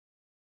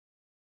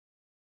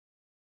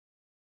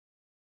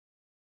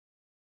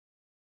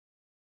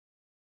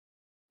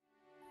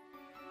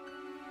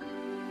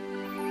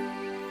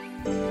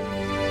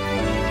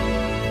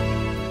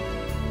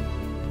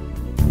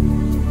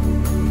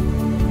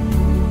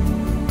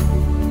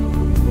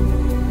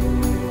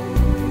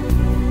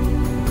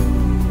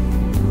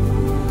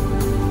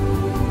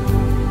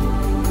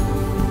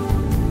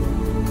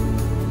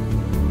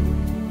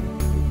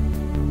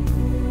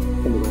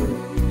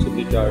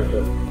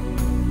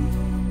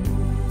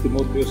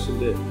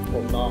തിമോത്തിയോസിൻ്റെ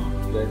ഒന്നാം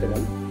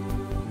ലേഖനം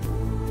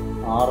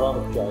 6-ാം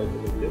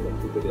അധ്യായത്തിലേക്ക്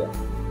നമുക്ക് വരികയാണ്.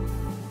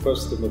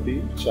 1 Timothy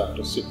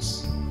chapter 6.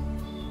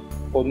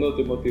 1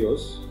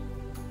 തിമോത്തിയോസ്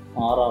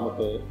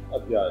 6-ാമത്തെ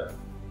അധ്യായം,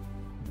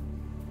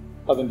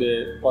 അതിൻ്റെ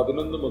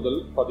 11 മുതൽ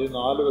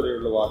 14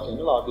 വരെയുള്ള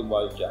വാക്യങ്ങൾ ആദ്യം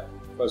വായിക്കാം.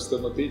 1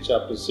 Timothy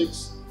chapter 6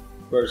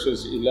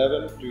 verses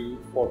 11 to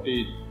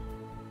 14.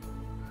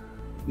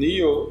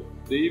 നീയോ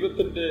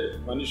ദൈവത്തിൻ്റെ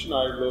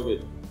മനുഷ്യനായുള്ളവേ,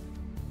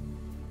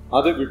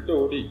 അത്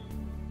വിട്ടോടി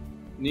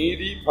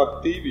നീതി,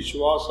 ഭക്തി,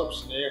 വിശ്വാസം,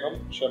 സ്നേഹം,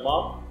 ക്ഷമ,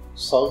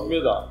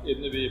 സൗമ്യത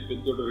എന്നിവയെ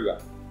പിന്തുടരുക.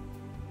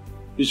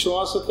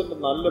 വിശ്വാസത്തിൻ്റെ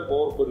നല്ല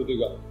പോർ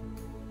പൊരുതുക,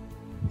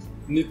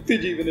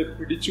 നിത്യജീവനെ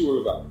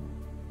പിടിച്ചുകൊള്ളുക.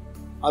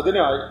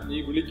 അതിനായി നീ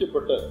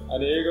വിളിക്കപ്പെട്ട്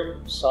അനേകം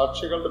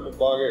സാക്ഷികളുടെ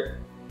മുമ്പാകെ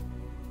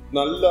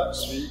നല്ല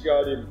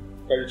സ്വീകാര്യം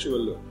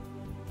കഴിച്ചുവല്ലോ.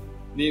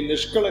 നീ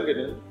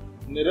നിഷ്കളങ്കനും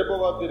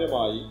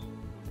നിരപവാദ്യനുമായി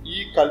ഈ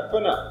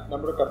കൽപ്പന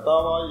നമ്മുടെ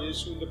കർത്താവായ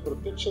യേശുവിൻ്റെ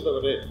പ്രത്യക്ഷത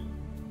വരെ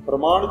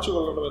പ്രമാണിച്ചു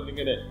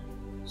കൊള്ളണമെന്നിങ്ങനെ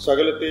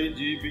സകലത്തെയും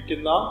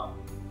ജീവിപ്പിക്കുന്ന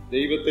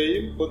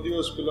ദൈവത്തെയും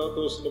പൊന്തിയോസ്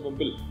പിലാത്തോസിന്റെ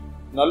മുമ്പിൽ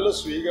നല്ല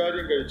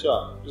സ്വീകാര്യം കഴിച്ച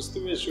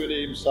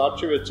ക്രിസ്തുയേശുവിനെയും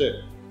സാക്ഷി വെച്ച്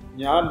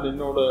ഞാൻ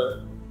നിന്നോട്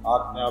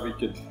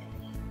ആജ്ഞാപിക്കുന്നു.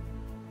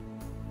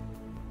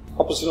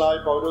 അപ്പോസ്തലനായ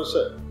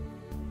പൗലോസ്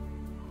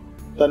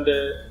തൻ്റെ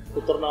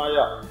പുത്രനായ,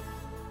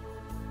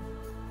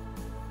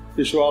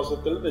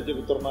 വിശ്വാസത്തിൽ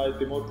നിജപുത്രനായ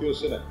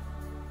തിമോത്തിയോസിന്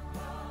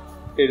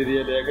എഴുതിയ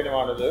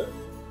ലേഖനമാണിത്.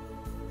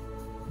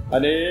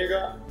 അനേക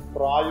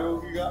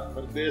പ്രായോഗിക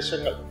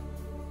നിർദ്ദേശങ്ങൾ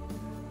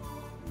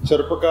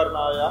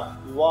ചെറുപ്പക്കാരനായ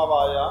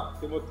യുവാവായ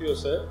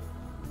തിമോത്തിയോസ്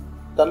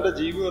തൻ്റെ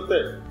ജീവിതത്തെ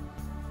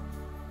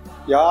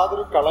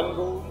യാതൊരു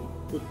കളങ്കവും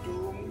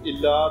കുറ്റവും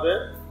ഇല്ലാതെ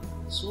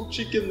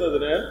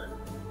സൂക്ഷിക്കുന്നതിന്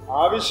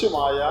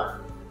ആവശ്യമായ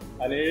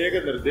അനേക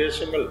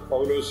നിർദ്ദേശങ്ങൾ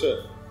പൗലോസ്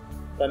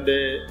തൻ്റെ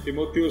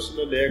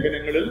തിമോത്തിയോസിൻ്റെ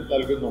ലേഖനങ്ങളിൽ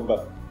നൽകുന്നുണ്ട്.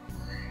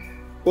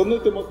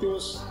 1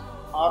 തിമോത്തിയോസ്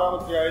 6-ാം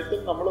അധ്യായത്തിൽ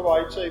നമ്മൾ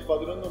വായിച്ച ഈ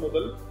 11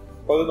 മുതൽ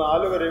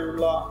 14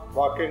 വരെയുള്ള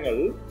വാക്യങ്ങൾ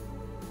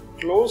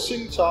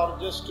ക്ലോസിംഗ്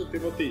ചാർജസ് ടു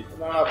തിമോത്തി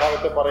എന്നാണ് ആ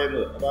ഭാഗത്തെ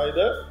പറയുന്നത്.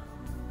 അതായത്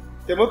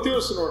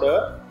തിമോത്തിയോസിനോട്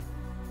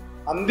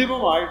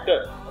അന്തിമമായിട്ട്,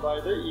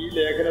 അതായത് ഈ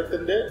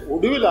ലേഖനത്തിന്റെ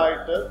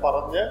ഒടുവിലായിട്ട്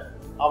പറഞ്ഞ്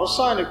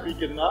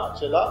അവസാനിപ്പിക്കുന്ന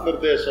ചില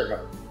നിർദ്ദേശങ്ങൾ.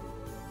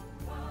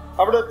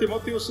 അവിടെ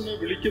തിമോത്തിയോസിനെ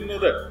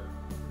വിളിക്കുന്നത്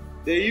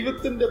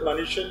ദൈവത്തിന്റെ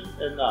മനുഷ്യൻ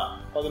എന്ന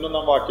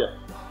 11-ാം വാക്യം.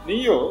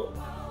 നീയോ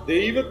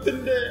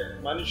ദൈവത്തിന്റെ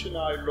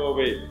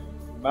മനുഷ്യനായുള്ളവേ,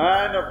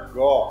 മാൻ ഓഫ്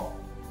ഗോഡ്.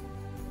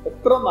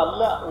 എത്ര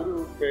നല്ല ഒരു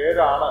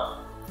പേരാണ്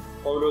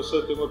പൗലോസ്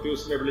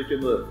തിമോത്തിയോസിനെ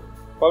വിളിക്കുന്നത്.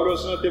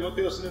 പൗലോസിനെ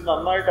തിമോത്തിയോസിനെ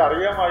നന്നായിട്ട്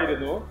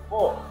അറിയാമായിരുന്നു.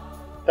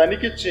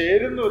 തനിക്ക്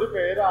ചേരുന്ന ഒരു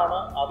പേരാണ്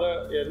അത്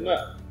എന്ന്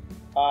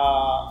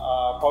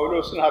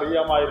പൗലോസിന്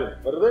അറിയാമായിരുന്നു.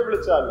 വെറുതെ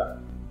വിളിച്ചതല്ല.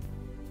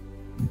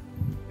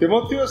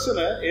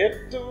 തിമോത്തിയോസിന്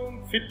ഏറ്റവും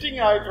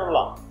ഫിറ്റിംഗ് ആയിട്ടുള്ള,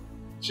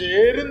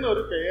 ചേരുന്ന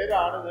ഒരു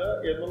പേരാണിത്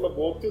എന്നുള്ള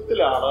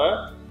ബോധ്യത്തിലാണ്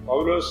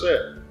പൗലോസ്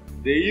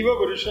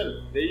ദൈവപുരുഷൻ,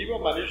 ദൈവ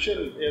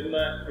മനുഷ്യൻ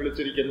എന്ന്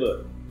വിളിച്ചിരിക്കുന്നത്.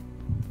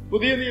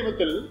 പുതിയ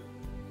നിയമത്തിൽ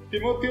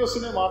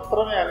തിമോത്തിയോസിനെ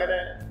മാത്രമേ അങ്ങനെ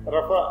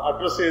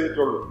അഡ്രസ്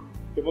ചെയ്തിട്ടുള്ളൂ.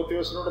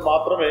 തിമോത്തിയോസിനോട്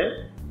മാത്രമേ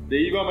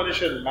ദൈവ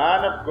മനുഷ്യൻ,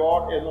 മാൻ ഓഫ്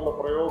ഗോഡ് എന്നുള്ള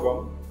പ്രയോഗം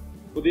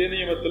പുതിയ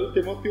നിയമത്തിൽ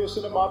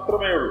തിമോത്തിയോസിന്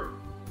മാത്രമേ ഉള്ളൂ.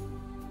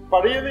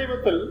 പഴയ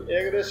നിയമത്തിൽ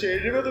ഏകദേശം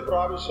 70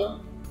 പ്രാവശ്യം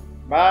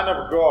മാൻ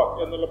ഓഫ് ഗോഡ്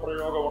എന്നുള്ള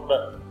പ്രയോഗമുണ്ട്.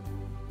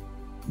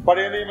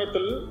 പഴയ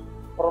നിയമത്തിൽ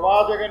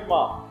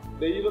പ്രവാചകന്മാർ,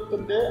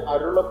 ദൈവത്തിന്റെ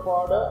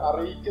അരുളപ്പാട്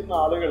അറിയിക്കുന്ന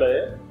ആളുകളെ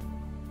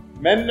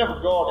മെൻ ഓഫ്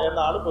ഗോഡ്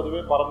എന്നാണ്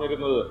പൊതുവെ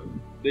പറഞ്ഞിരുന്നത്.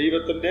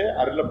 ദൈവത്തിന്റെ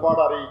അരുളപ്പാട്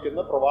അറിയിക്കുന്ന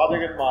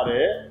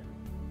പ്രവാചകന്മാരെ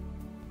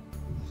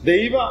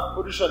ദൈവ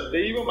പുരുഷൻ,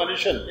 ദൈവ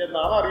മനുഷ്യൻ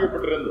എന്നാണ്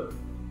അറിയപ്പെട്ടിരുന്നത്.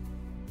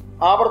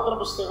 ആവർത്തന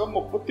പുസ്തകം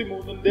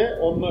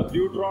 33:1,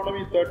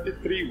 ഡ്യൂട്രോണമി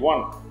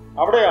 33:1,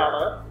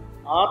 അവിടെയാണ്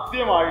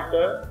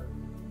ആദ്യമായിട്ട്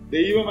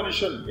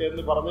ദൈവമനുഷ്യൻ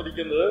എന്ന്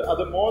പറഞ്ഞിരിക്കുന്നത്.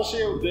 അത്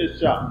മോശയെ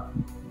ഉദ്ദേശിച്ച,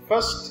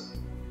 first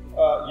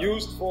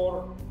used for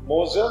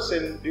Moses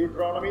in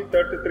Deuteronomy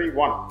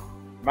 33:1,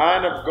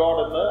 man of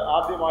God എന്ന്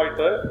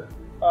ആദ്യമായിട്ട്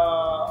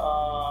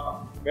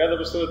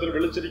വേദപുസ്തകത്തിൽ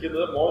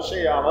വിളിച്ചിരിക്കുന്നത്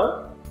മോശയാണ്.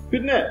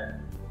 പിന്നെ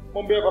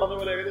മുമ്പേ പറഞ്ഞ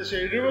പോലെ ഏകദേശം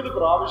 70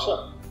 പ്രാവശ്യം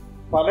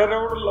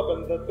പലരോടുള്ള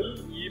ബന്ധത്തിൽ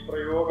ഈ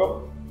പ്രയോഗം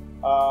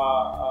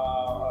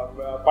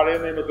പഴയ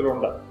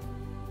നിയമത്തിലുണ്ട്.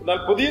 എന്നാൽ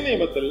പുതിയ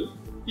നിയമത്തിൽ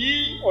ഈ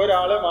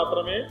ഒരാളെ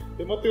മാത്രമേ,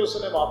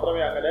 തിമോത്തിയോസിനെ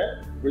മാത്രമേ അങ്ങനെ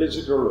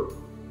വിളിച്ചിട്ടുള്ളൂ.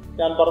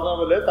 ഞാൻ പറഞ്ഞ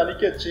പോലെ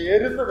തനിക്ക്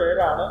ചേരുന്ന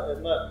പേരാണ്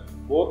എന്ന്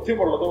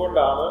ബോധ്യമുള്ളത്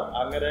കൊണ്ടാണ്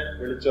അങ്ങനെ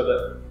വിളിച്ചത്.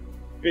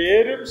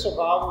 പേരും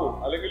സ്വഭാവവും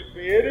അല്ലെങ്കിൽ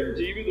പേരും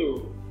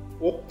ജീവിതവും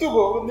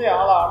ഒത്തുപോകുന്ന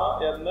ആളാണ്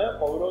എന്ന്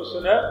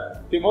പൗലോസിന്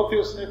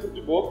തിമോത്തിയോസിനെ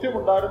കുറിച്ച്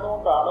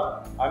ബോധ്യമുണ്ടായിരുന്നുകൊണ്ടാണ്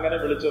അങ്ങനെ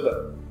വിളിച്ചത്.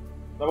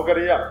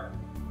 നമുക്കറിയാം,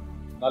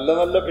 നല്ല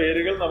നല്ല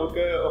പേരുകൾ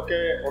നമുക്ക് ഒക്കെ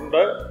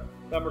ഉണ്ട്,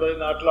 നമ്മുടെ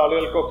നാട്ടിലെ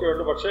ആളുകൾക്കൊക്കെ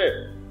ഉണ്ട്. പക്ഷേ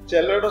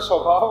ചിലരുടെ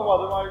സ്വഭാവം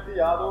അതുമായിട്ട്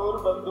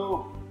യാതൊരു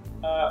ബന്ധവും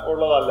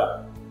ഉള്ളതല്ല.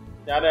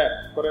 ഞാൻ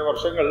കുറെ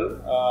വർഷങ്ങൾ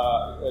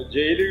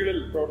ജയിലുകളിൽ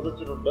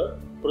പ്രവർത്തിച്ചിട്ടുണ്ട്,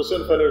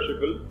 പ്രിസൺ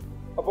ഫെലോഷിപ്പിൽ.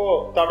 അപ്പോൾ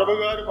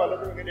തടവുകാർ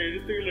പലരും ഇങ്ങനെ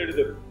എഴുത്തുകൾ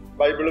എഴുതും.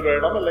 ബൈബിൾ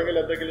വേണം, അല്ലെങ്കിൽ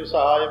എന്തെങ്കിലും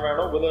സഹായം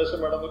വേണം, ഉപദേശം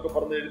വേണം എന്നൊക്കെ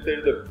പറഞ്ഞ്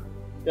എഴുത്തെഴുതും.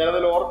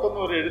 ഞാനതിൽ ഓർക്കുന്ന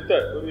ഒരു എഴുത്ത്,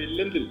 ഒരു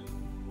ഇല്ലന്തിൽ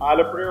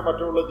ആലപ്പുഴയോ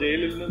മറ്റുള്ള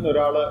ജയിലിൽ നിന്ന്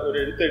ഒരാൾ ഒരു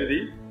എഴുത്തെഴുതി,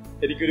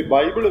 എനിക്കൊരു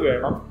ബൈബിള്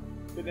വേണം,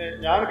 പിന്നെ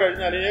ഞാൻ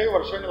കഴിഞ്ഞ അനേക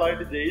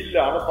വർഷങ്ങളായിട്ട്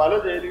ജയിലിലാണ്. പല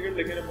ജയിലുകളിൽ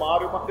ഇങ്ങനെ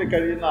മാറി മാറി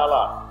കഴിയുന്ന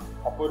ആളാണ്.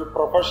 അപ്പോൾ ഒരു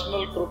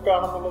പ്രൊഫഷണൽ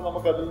ക്രുക്കാണെന്നുള്ളത്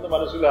നമുക്ക് അതിൽ നിന്ന്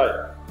മനസ്സിലായി.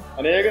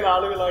 അനേക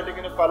നാളുകളായിട്ട്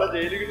ഇങ്ങനെ പല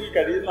ജയിലുകളിൽ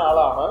കഴിയുന്ന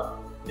ആളാണ്.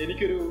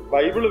 എനിക്കൊരു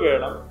ബൈബിള്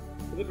വേണം.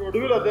 എന്നിട്ട്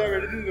ഒടുവിൽ അദ്ദേഹം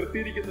എഴുതി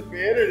നിർത്തിയിരിക്കുന്ന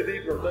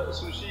പേരെഴുതിയിട്ടുണ്ട്,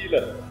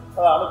 സുശീലൻ.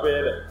 അതാണ്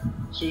പേര്.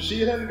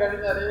 സുശീലൻ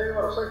കഴിഞ്ഞ അനേക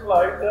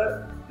വർഷങ്ങളായിട്ട്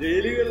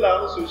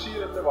ജയിലുകളിലാണ്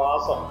സുശീലന്റെ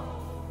വാസം.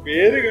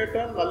 പേര്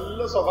കേട്ടാൽ നല്ല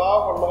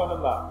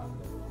സ്വഭാവമുള്ളവനെന്നാണ്.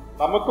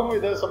 നമുക്കും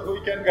ഇത്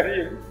സംഭവിക്കാൻ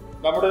കഴിയും.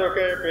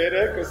 നമ്മുടെയൊക്കെ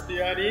പേര്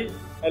ക്രിസ്ത്യാനി,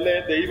 അല്ലെ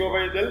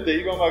ദൈവവൈതൽ,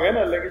 ദൈവമകൻ,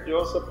 അല്ലെങ്കിൽ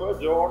ജോസഫ്,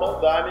 ജോണ്,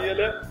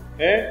 ദാനിയല്,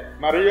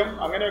 മറിയം,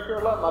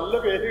 അങ്ങനെയൊക്കെയുള്ള നല്ല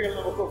പേരുകൾ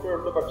നമുക്കൊക്കെ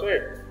ഉണ്ട്. പക്ഷേ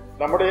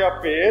നമ്മുടെ ആ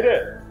പേര്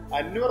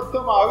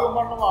അന്വർത്ഥമാകും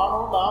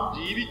വണ്ണമാണോ നാം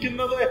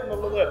ജീവിക്കുന്നത്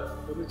എന്നുള്ളത്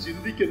ഒന്ന്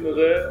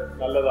ചിന്തിക്കുന്നത്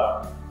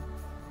നല്ലതാണ്.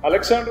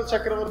 അലക്സാണ്ടർ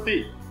ചക്രവർത്തി,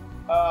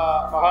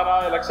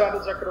 മഹാനായ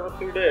അലക്സാണ്ടർ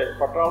ചക്രവർത്തിയുടെ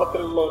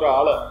പട്ടാളത്തിലുള്ള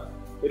ഒരാള്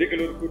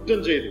ഒരിക്കലും ഒരു കുറ്റം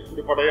ചെയ്തു.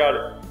 ഒരു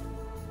പടയാളി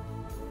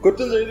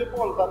കുറ്റം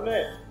ചെയ്തപ്പോൾ തന്നെ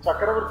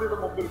ചക്രവർത്തിയുടെ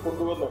മുമ്പിൽ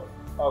കൊണ്ടുവന്നു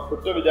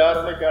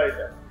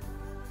കുറ്റവിചാരണയ്ക്കായിട്ട്.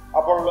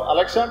 അപ്പോൾ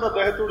അലക്സാണ്ടർ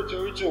അദ്ദേഹത്തോട്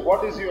ചോദിച്ചു,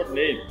 വാട്ട് ഈസ് യുവർ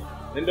നെയിം?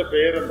 നിന്റെ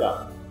പേരെന്താ?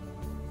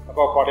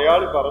 അപ്പൊ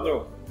പടയാളി പറഞ്ഞു,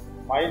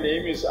 മൈ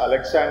നെയിം ഈസ്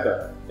അലക്സാണ്ടർ.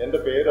 എന്റെ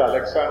പേര്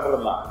അലക്സാണ്ടർ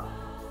എന്നാണ്.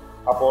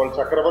 അപ്പോൾ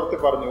ചക്രവർത്തി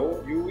പറഞ്ഞു,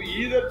 U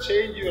either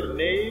change your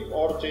name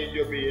or change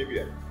your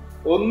behaviour.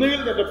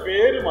 ഒന്നുകിൽ നിന്റെ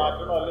പേര്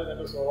മാറ്റണം, അല്ലെങ്കിൽ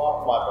നിന്റെ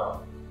സ്വഭാവം മാറ്റണം.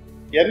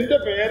 എന്റെ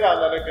പേരാ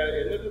നിനക്ക്,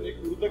 എന്നിട്ട് നീ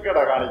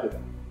കുരുത്തക്കേടാ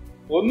കാണിക്കുന്നത്.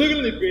 ഒന്നുകിൽ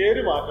നീ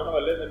പേര് മാറ്റണം,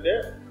 അല്ലെങ്കിൽ നിന്റെ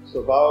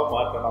സ്വഭാവം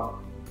മാറ്റണം.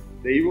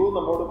 ദൈവവും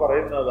നമ്മോട്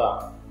പറയുന്നതാ,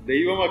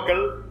 ദൈവമക്കൾ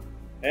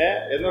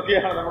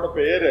എന്നൊക്കെയാണ് നമ്മുടെ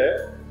പേര്.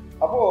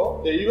 അപ്പോ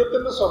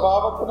ദൈവത്തിന്റെ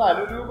സ്വഭാവത്തിന്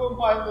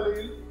അനുരൂപമായ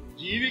നിലയിൽ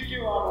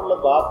ജീവിക്കുവാനുള്ള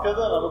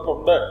ബാധ്യത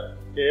നമുക്കുണ്ട്.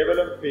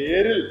 കേവലം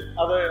പേരിൽ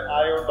അത്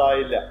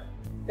ആയോണ്ടായില്ല.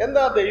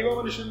 എന്താ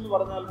ദൈവമനുഷ്യൻ എന്ന്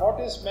പറഞ്ഞാൽ?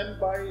 What is മെന്റ്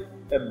by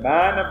a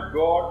man of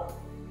God?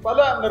 പല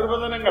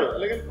നിർവചനങ്ങൾ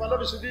അല്ലെങ്കിൽ പല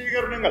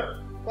വിശദീകരണങ്ങൾ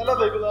പല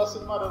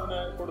ദൈവദാസന്മാർ അതിന്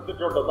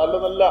കൊടുത്തിട്ടുണ്ട്. നല്ല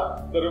നല്ല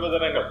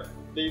നിർവചനങ്ങൾ.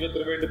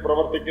 ദൈവത്തിന് വേണ്ടി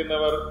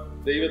പ്രവർത്തിക്കുന്നവർ,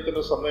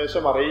 ദൈവത്തിന്റെ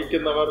സന്ദേശം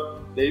അറിയിക്കുന്നവർ,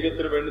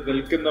 ദൈവത്തിന് വേണ്ടി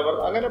നിൽക്കുന്നവർ,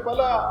 അങ്ങനെ പല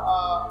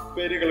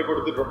പേരുകൾ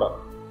കൊടുത്തിട്ടുണ്ട്.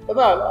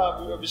 എന്നാൽ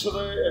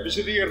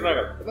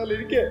വിശദീകരണങ്ങൾ, എന്നാൽ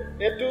എനിക്ക്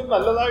ഏറ്റവും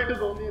നല്ലതായിട്ട്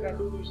തോന്നിയ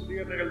 2-3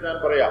 വിശദീകരണങ്ങൾ ഞാൻ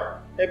പറയാം.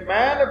 A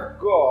man of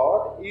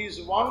God is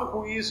one who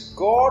is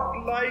God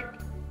like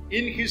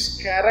in his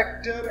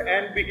character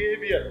and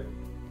behaviour.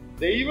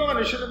 ദൈവ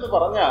മനുഷ്യൻ എന്ന്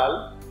പറഞ്ഞാൽ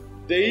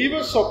ദൈവ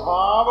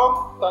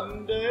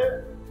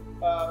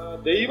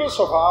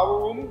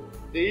സ്വഭാവവും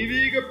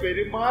ദൈവിക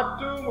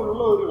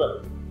പെരുമാറ്റവുമുള്ള ഒരുവൻ.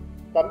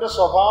 തന്റെ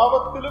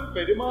സ്വഭാവത്തിലും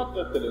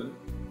പെരുമാറ്റത്തിലും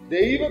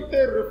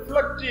ദൈവത്തെ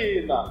റിഫ്ലക്ട്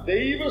ചെയ്യുന്ന,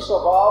 ദൈവ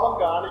സ്വഭാവം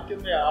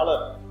കാണിക്കുന്ന ആള്,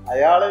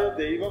 അയാളെ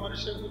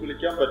ദൈവമനുഷ്യൻ എന്ന്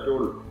വിളിക്കാൻ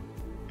പറ്റുള്ളൂ.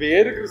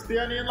 പേര്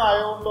ക്രിസ്ത്യാനി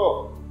എന്നായോണ്ടോ,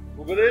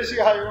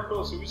 ഉപദേശിയായോണ്ടോ,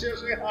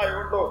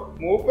 സുവിശേഷകനായോണ്ടോ,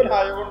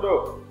 മൂപ്പനായോണ്ടോ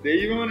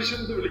ദൈവമനുഷ്യൻ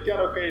എന്ന്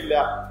വിളിക്കാനൊക്കെ ഇല്ല.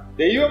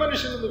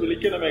 ദൈവമനുഷ്യൻ എന്ന്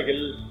വിളിക്കണമെങ്കിൽ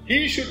he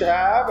should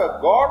have a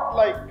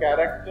god-like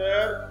character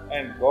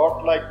and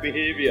god-like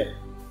behavior.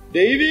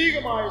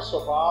 ദൈവീകമായ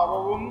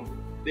സ്വഭാവവും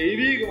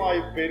ദൈവീകമായ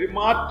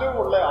പെരുമാറ്റവും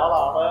ഉള്ള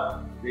ആളാണ്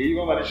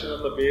ദൈവമനുഷ്യൻ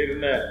എന്ന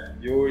പേരിന്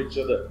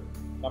യോജിച്ചത്.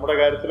 നമ്മുടെ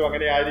കാര്യത്തിലും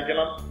അങ്ങനെ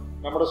ആയിരിക്കണം.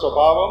 നമ്മുടെ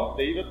സ്വഭാവം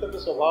ദൈവത്തിന്റെ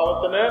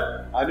സ്വഭാവത്തിന്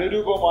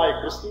അനുരൂപമായി,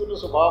 ക്രിസ്തുവിന്റെ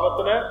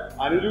സ്വഭാവത്തിന്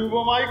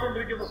അനുരൂപമായി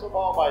കൊണ്ടിരിക്കുന്ന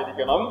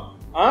സ്വഭാവമായിരിക്കണം.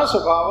 ആ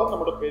സ്വഭാവം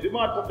നമ്മുടെ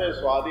പെരുമാറ്റത്തെ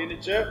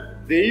സ്വാധീനിച്ച്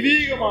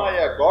ദൈവീകമായ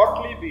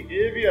ഗോഡ്ലി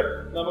ബിഹേവിയർ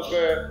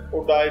നമുക്ക്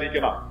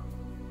ഉണ്ടായിരിക്കണം.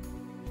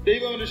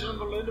 ദൈവമനുഷ്യൻ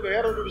എന്നുള്ളതിന്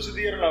വേറൊരു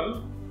വിശദീകരണം,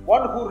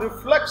 one who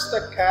reflects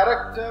the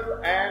character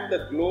and the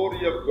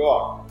glory of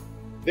God.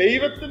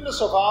 ദൈവത്തിന്റെ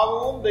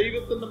സ്വഭാവവും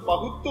ദൈവത്തിന്റെ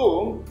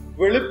മഹത്വവും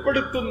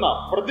വെളിപ്പെടുത്തുന്ന,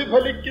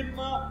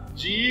 പ്രതിഫലിക്കുന്ന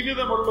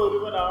ജീവിതമുള്ള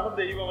ഒരുവനാണ്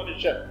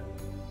ദൈവമനുഷ്യൻ.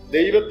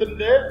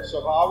 ദൈവത്തിന്റെ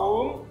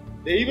സ്വഭാവവും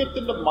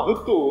ദൈവത്തിന്റെ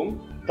മഹത്വവും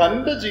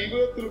തന്റെ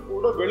ജീവിതത്തിൽ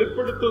കൂടെ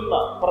വെളിപ്പെടുത്തുന്ന,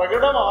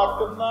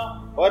 പ്രകടമാക്കുന്ന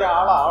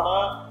ഒരാളാണ്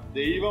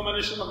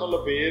ദൈവമനുഷ്യൻ എന്നുള്ള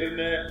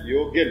പേരിന്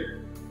യോഗ്യൻ.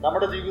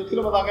 നമ്മുടെ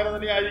ജീവിതത്തിലും അത് അങ്ങനെ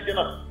തന്നെ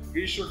ആയിരിക്കണം.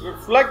 We should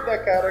reflect the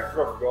character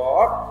of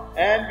God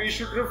and we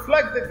should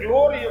reflect the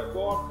glory of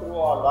God through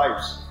our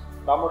lives.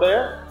 നമ്മുടെ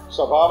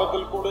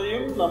സ്വഭാവത്തിൽ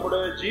കൂടെയും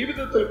നമ്മുടെ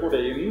ജീവിതത്തിൽ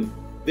കൂടെയും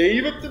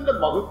ദൈവത്തിന്റെ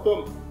മഹത്വം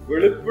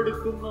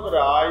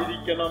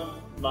വെളിപ്പെടുത്തുന്നവരായിരിക്കണം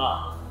നാം.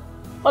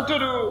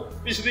 മറ്റൊരു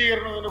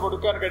വിശദീകരണം ഇതിന്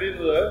കൊടുക്കാൻ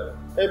കഴിയുന്നത്,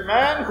 a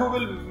man who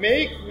will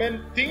make men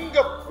think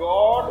of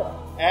God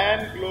and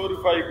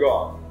glorify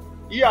God.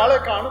 ഈ ആളെ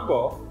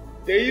കാണുമ്പോൾ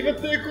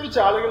ദൈവത്തെക്കുറിച്ച്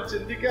ആളുകൾ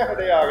ചിന്തിക്കാൻ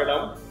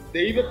ഇടയാകണം,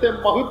 ദൈവത്തെ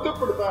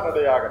മഹത്വപ്പെടുത്താൻ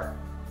ഇടയാകണം.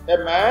 A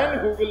man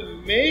who will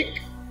make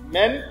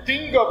men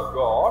think of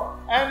God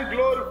and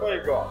glorify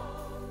God.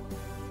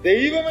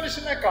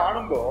 ദൈവമനുഷ്യനെ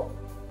കാണുമ്പോൾ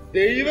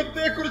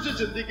ദൈവത്തെക്കുറിച്ച്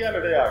ചിന്തിക്കാൻ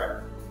ഇടയാകണം,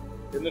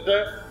 എന്നിട്ട്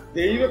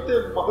ദൈവത്തെ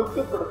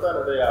മഹത്വപ്പെടുത്താൻ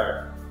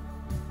ഇടയാകണം.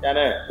 ഞാൻ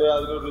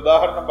അതിനൊരു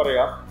ഉദാഹരണം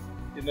പറയാം.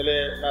 ഇന്നലെ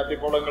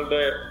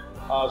മാത്യുപോളങ്ങളുടെ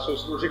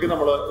ശുശ്രൂഷയ്ക്ക്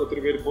നമ്മൾ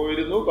ഒത്തിരി പേര്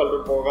പോയിരുന്നു.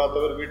 പലരും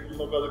പോകാത്തവർ വീട്ടിൽ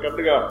നിന്നൊക്കെ അത്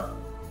കണ്ടു കാണും.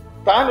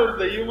 താൻ ഒരു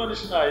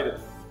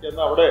ദൈവമനുഷ്യനായിരുന്നു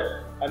എന്ന് അവിടെ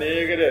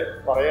അനേകര്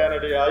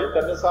പറയാനിടയായി.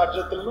 തന്റെ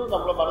സാക്ഷ്യത്തിൽ നിന്ന്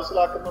നമ്മൾ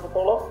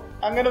മനസ്സിലാക്കുന്നിടത്തോളം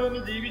അങ്ങനെ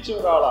തന്നെ ജീവിച്ച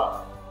ഒരാളാണ്.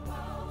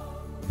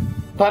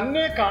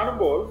 തന്നെ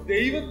കാണുമ്പോൾ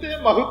ദൈവത്തെ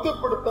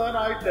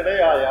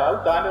മഹത്വപ്പെടുത്താനായിട്ടിടയായാൽ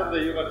താൻ ഒരു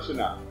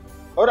ദൈവമനുഷ്യനാണ്.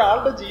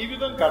 ഒരാളുടെ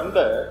ജീവിതം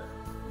കണ്ട്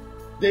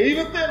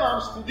ദൈവത്തെ നാം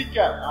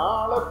സ്തുതിക്കാൻ, ആ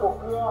ആളെ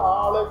പൊക്കുക, ആ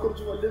ആളെ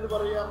കുറിച്ച് വലിയത്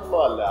പറയുക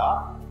എന്നുള്ളതല്ല.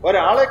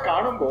 ഒരാളെ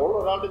കാണുമ്പോൾ,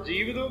 ഒരാളുടെ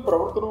ജീവിതവും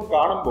പ്രവർത്തനവും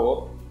കാണുമ്പോൾ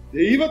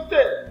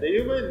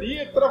ദൈവമേ നീ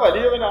എത്ര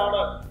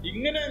വലിയവനാണ്,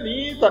 ഇങ്ങനെ നീ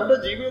തന്റെ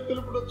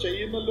ജീവിതത്തിലൂടെ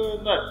ചെയ്യുന്നല്ലോ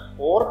എന്ന്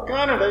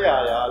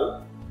ഓർക്കാനിടയായാൽ,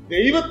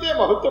 ദൈവത്തെ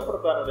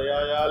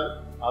മഹത്വപ്പെടുത്താനിടയായാൽ,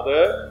 അത്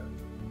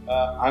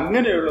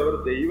അങ്ങനെയുള്ളവർ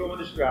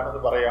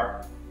ദൈവമനുഷ്യരാണെന്ന് പറയാം.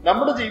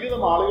 നമ്മുടെ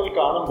ജീവിതം ആളുകൾ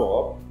കാണുമ്പോൾ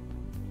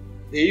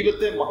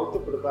ദൈവത്തെ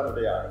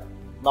മഹത്വപ്പെടുത്താനിടയായ,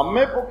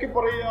 നമ്മെ പൊക്കി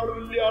പറയുക ആൾ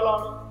വലിയ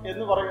ആളാണ്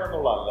എന്ന് പറയുക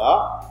എന്നുള്ളതല്ല,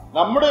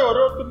 നമ്മുടെ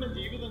ഓരോരുത്തരുടെ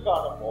ജീവിതം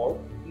കാണുമ്പോൾ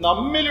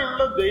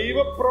നമ്മിലുള്ള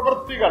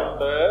ദൈവപ്രവൃത്തി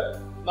കണ്ട്,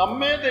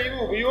 നമ്മെ ദൈവം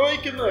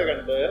ഉപയോഗിക്കുന്നത്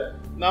കണ്ട്,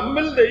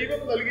 നമ്മിൽ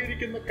ദൈവം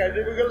നൽകിയിരിക്കുന്ന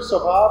കഴിവുകൾ,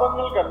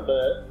 സ്വഭാവങ്ങൾ കണ്ട്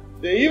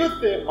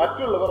ദൈവത്തെ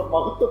മറ്റുള്ളവർ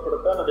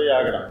മഹത്വപ്പെടുത്താൻ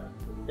ഇടയാകണം.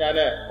 ഞാൻ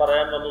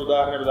പറയാൻ വന്ന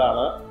ഉദാഹരണം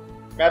ഇതാണ്.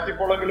 മാത്യു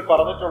പോളെങ്കിൽ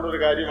പറഞ്ഞിട്ടുള്ളൊരു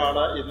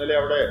കാര്യമാണ്. ഇന്നലെ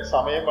അവിടെ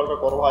സമയം വളരെ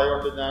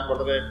കുറവായതുകൊണ്ട് ഞാൻ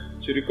വളരെ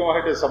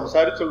ചുരുക്കമായിട്ട്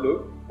സംസാരിച്ചുള്ളൂ.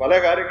 പല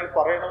കാര്യങ്ങൾ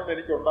പറയണമെന്ന്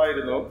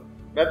എനിക്കുണ്ടായിരുന്നു.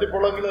 മാത്യു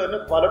പോളെങ്കിൽ തന്നെ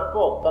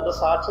പലപ്പോ തന്റെ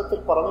സാക്ഷ്യത്തിൽ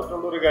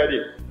പറഞ്ഞിട്ടുള്ളൊരു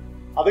കാര്യം,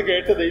 അത്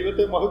കേട്ട്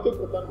ദൈവത്തെ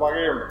മഹത്വപ്പെടുത്താൻ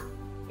വകയുണ്ട്.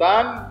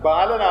 താൻ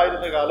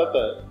ബാലനായിരുന്ന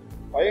കാലത്ത്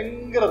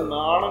ഭയങ്കര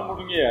നാണം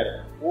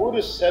കുടുങ്ങിയായിരുന്നു. ഒരു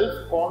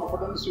സെൽഫ്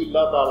കോൺഫിഡൻസും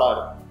ഇല്ലാത്ത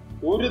ആളായിരുന്നു,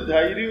 ഒരു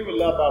ധൈര്യവും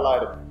ഇല്ലാത്ത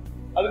ആളായിരുന്നു.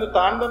 അതിന്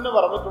താൻ തന്നെ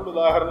പറഞ്ഞിട്ടുള്ള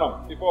ഉദാഹരണം,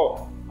 ഇപ്പോ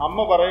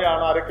അമ്മ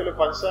പറയാണ് 1 കിലോ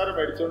പഞ്ചസാര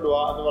മേടിച്ചോണ്ട്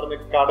വാ എന്ന് പറഞ്ഞ്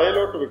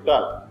കടയിലോട്ട്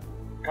വിട്ടാൽ,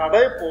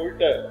 കടയിൽ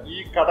പോയിട്ട് ഈ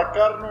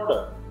കടക്കാരനോട്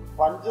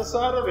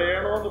പഞ്ചസാര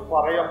വേണോന്ന്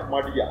പറയാൻ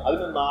മടിയാ,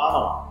 അതിന്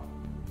നാണമാണ്.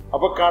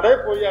 അപ്പൊ കടയിൽ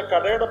പോയി ആ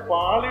കടയുടെ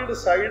പാളിയുടെ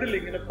സൈഡിൽ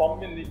ഇങ്ങനെ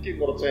പമ്മി നിൽക്കും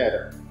കുറച്ചു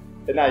നേരം.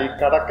 എന്നാ ഈ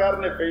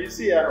കടക്കാരനെ ഫേസ്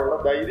ചെയ്യാനുള്ള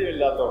ധൈര്യം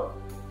ഇല്ലാത്തതുകൊണ്ട്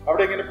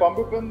അവിടെ ഇങ്ങനെ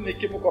പമ്പിപ്പന്ന്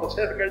നിൽക്കുമ്പോൾ കുറച്ചു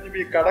നേരം കഴിഞ്ഞപ്പോ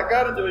ഈ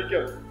കടക്കാരൻ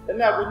ചോദിക്കും,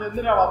 എന്നാ കുഞ്ഞ്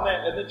എന്തിനാ വന്നേ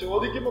എന്ന്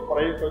ചോദിക്കുമ്പോ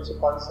പറയും, കുറച്ച്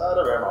പഞ്ചസാര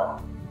വേണോ.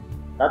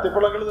 മാത്യു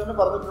തന്നെ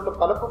പറഞ്ഞിട്ടുണ്ട്,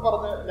 പലപ്പോഴും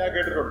പറഞ്ഞ് ഞാൻ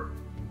കേട്ടിട്ടുണ്ട്.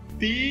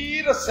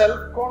 തീരെ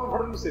സെൽഫ്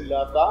കോൺഫിഡൻസ്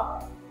ഇല്ലാത്ത,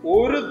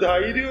 ഒരു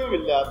ധൈര്യവും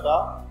ഇല്ലാത്ത,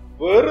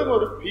 വെറും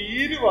ഒരു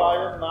ഭീരുവായ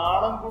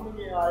നാണം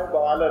കുടുങ്ങിയായ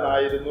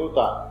ബാലനായിരുന്നു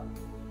താൻ.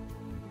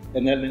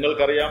 എന്നാൽ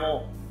നിങ്ങൾക്കറിയാമോ,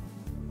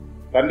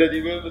 തന്റെ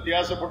ജീവിതം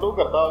വ്യത്യാസപ്പെട്ടു.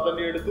 കർത്താവ്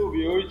തന്നെ എടുത്തു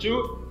ഉപയോഗിച്ചു.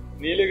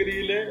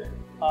 നീലഗിരിയിലെ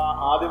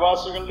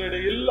ആദിവാസികളുടെ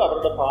ഇടയിൽ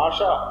അവരുടെ ഭാഷ,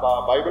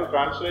 ബൈബിൾ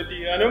ട്രാൻസ്ലേറ്റ്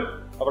ചെയ്യാനും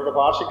അവരുടെ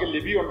ഭാഷയ്ക്ക്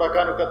ലിപി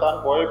ഉണ്ടാക്കാനൊക്കെ താൻ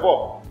പോയപ്പോ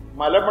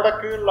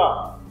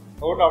മലമടക്കുകളിലാണ്.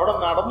 അതുകൊണ്ട് അവിടെ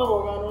നടന്നു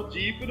പോകാനോ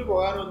ജീപ്പിന്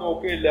പോകാനോ ഒന്നും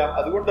ഒക്കെയില്ല.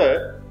 അതുകൊണ്ട്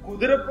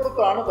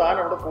കുതിരപ്പുറത്താണ് താൻ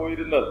അവിടെ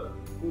പോയിരുന്നത്.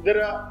 കുതിര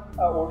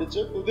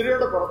ഓടിച്ച്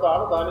കുതിരയുടെ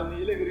പുറത്താണ് താൻ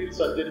നീലഗിരിയിൽ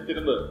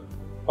സഞ്ചരിച്ചിരുന്നത്.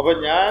 അപ്പൊ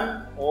ഞാൻ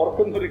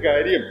ഓർക്കുന്നൊരു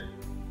കാര്യം,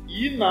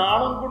 ഈ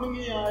നാണം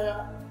കുണുങ്ങിയായ,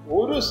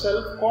 ഒരു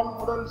സെൽഫ്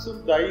കോൺഫിഡൻസും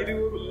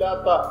ധൈര്യവും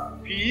ഇല്ലാത്ത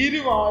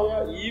ഭീരുവായ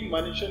ഈ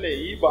മനുഷ്യനെ,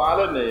 ഈ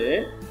ബാലനെ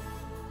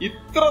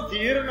ഇത്ര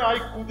ധീരനായി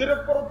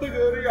കുതിരപ്പുറത്ത്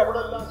കയറി അവിടെ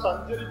എല്ലാം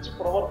സഞ്ചരിച്ച്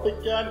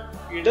പ്രവർത്തിക്കാൻ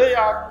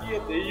ഇടയാക്കിയ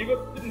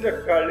ദൈവത്തിന്റെ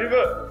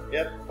കഴിവ്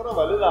എത്ര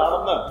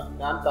വലുതാണെന്ന്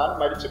ഞാൻ താൻ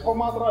മരിച്ചപ്പോ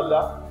മാത്രമല്ല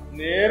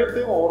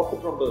നേരത്തെ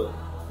ഓർത്തിട്ടുണ്ട്.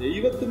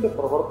 ദൈവത്തിന്റെ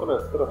പ്രവർത്തനം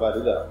എത്ര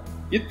വലുതാണ്.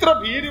 ഇത്ര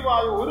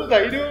ഭീരുവായ, ഒരു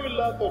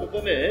ധൈര്യവുമില്ലാത്ത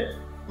ഒരുത്തനെ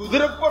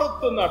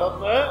കുതിരപ്പുറത്ത്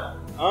നടന്ന്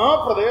ആ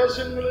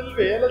പ്രദേശങ്ങളിൽ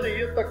വേല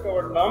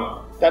ചെയ്യത്തക്കവണ്ണം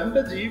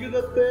തന്റെ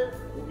ജീവിതത്തെ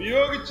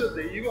ഉപയോഗിച്ച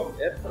ദൈവം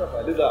എത്ര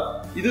വലുതാണ്.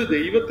 ഇത്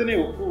ദൈവത്തിനെ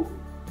ഒക്കൂ.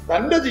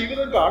 തന്റെ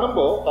ജീവിതം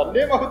കാണുമ്പോൾ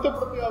തന്നെ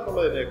മഹത്വപ്പെടുത്തുക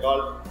എന്നുള്ളതിനേക്കാൾ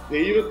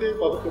ദൈവത്തെ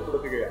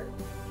മഹത്വപ്പെടുത്തുകയാണ്.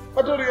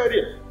 മറ്റൊരു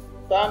കാര്യം,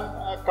 താൻ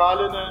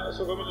കാലിന്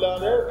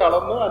സുഖമില്ലാതെ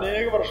തളർന്ന്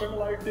അനേക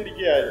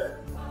വർഷങ്ങളായിട്ടിരിക്കുകയായിരുന്നു.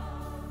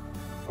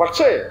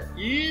 പക്ഷേ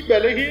ഈ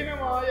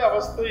ബലഹീനമായ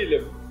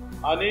അവസ്ഥയിലും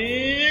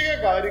അനേക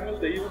കാര്യങ്ങൾ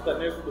ദൈവം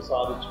തന്നെ കൊണ്ട്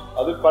സാധിച്ചു.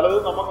 അതിൽ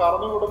പലതും നമുക്ക്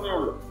അറിഞ്ഞുകൂടുന്നേ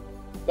ഉള്ളൂ.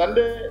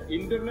 തന്റെ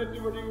ഇന്റർനെറ്റ്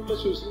വഴിയുള്ള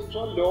ശുശ്രൂഷ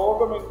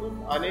ലോകമെങ്ങും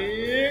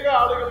അനേക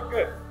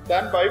ആളുകൾക്ക്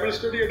താൻ ബൈബിൾ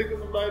സ്റ്റഡി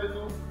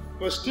എടുക്കുന്നുണ്ടായിരുന്നു.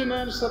 ക്വസ്റ്റ്യൻ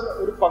ആൻസർ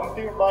ഒരു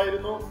പങ്ക്തി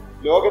ഉണ്ടായിരുന്നു.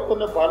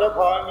 ലോകത്തിന്റെ പല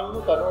ഭാഗങ്ങളിൽ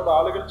നിന്ന് തന്നോട്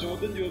ആളുകൾ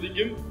ചോദ്യം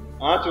ചോദിക്കും.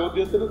 ആ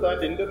ചോദ്യത്തിന്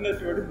താൻ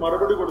ഇന്റർനെറ്റ് വഴി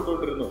മറുപടി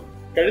കൊടുത്തുകൊണ്ടിരുന്നു.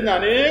 കഴിഞ്ഞ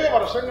അനേക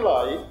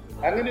വർഷങ്ങളായി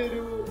അങ്ങനെ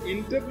ഒരു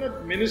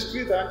ഇന്റർനെറ്റ്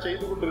മിനിസ്ട്രി താൻ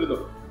ചെയ്തുകൊണ്ടിരുന്നു.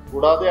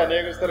 കൂടാതെ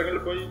അനേക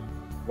സ്ഥലങ്ങളിൽ പോയി,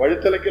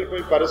 വഴിത്തലയ്ക്കൽ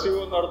പോയി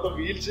പരസ്യവും നടത്തും,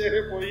 വീൽ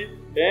ചെയറിൽ പോയി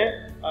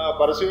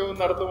പരസ്യവും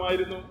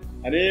നടത്തുമായിരുന്നു.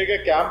 അനേക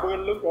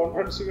ക്യാമ്പുകളിലും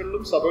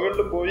കോൺഫറൻസുകളിലും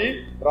സഭകളിലും പോയി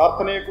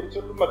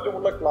പ്രാർത്ഥനയെക്കുറിച്ചും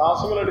മറ്റുമുള്ള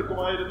ക്ലാസുകൾ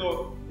എടുക്കുമായിരുന്നു.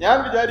 ഞാൻ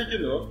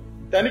വിചാരിക്കുന്നു,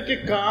 തനിക്ക്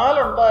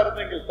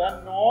കാലുണ്ടായിരുന്നെങ്കിൽ, താൻ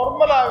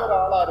നോർമലായ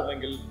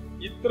ഒരാളായിരുന്നെങ്കിൽ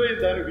ഇത്രയും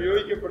താൻ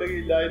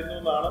ഉപയോഗിക്കപ്പെടുകയില്ലായിരുന്നു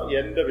എന്നാണ്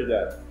എന്റെ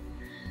വിചാരം.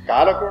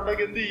 കാലൊക്കെ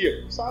ഉണ്ടെങ്കിൽ എന്ത് ചെയ്യും?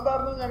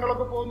 സാധാരണ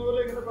ഞങ്ങളൊക്കെ പോകുന്ന പോലെ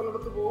ഇങ്ങനെ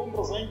പലയിടത്ത് പോകും,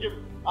 പ്രസംഗിക്കും.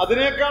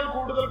 അതിനേക്കാൾ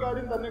കൂടുതൽ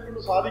കാര്യം തന്നെ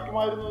കൊണ്ട്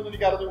സാധിക്കുമായിരുന്നു എന്ന്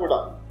എനിക്ക് അറിഞ്ഞുകൂടാ.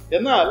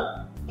 എന്നാൽ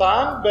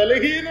താൻ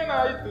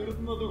ബലഹീനനായി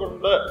തീർന്നത്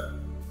കൊണ്ട്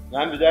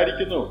ഞാൻ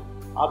വിചാരിക്കുന്നു,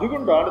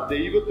 അതുകൊണ്ടാണ്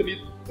ദൈവത്തിന്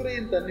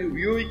ഇത്രയും തന്നെ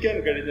ഉപയോഗിക്കാൻ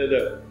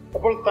കഴിഞ്ഞത്.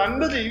 അപ്പോൾ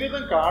തന്റെ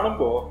ജീവിതം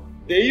കാണുമ്പോൾ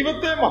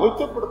ദൈവത്തെ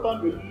മഹത്വപ്പെടുത്താൻ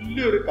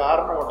വലിയൊരു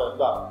കാരണമുണ്ട്.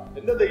 എന്താ?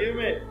 എന്റെ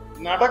ദൈവമേ,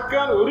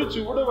 നടക്കാൻ ഒരു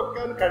ചുവട്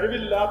വെക്കാൻ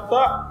കഴിവില്ലാത്ത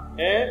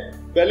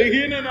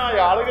ബലഹീനനായ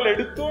ആളുകൾ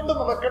എടുത്തുകൊണ്ട്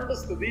നടക്കേണ്ട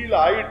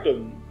സ്ഥിതിയിലായിട്ടും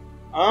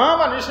ആ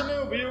മനുഷ്യനെ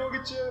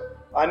ഉപയോഗിച്ച്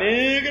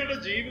അനേകരുടെ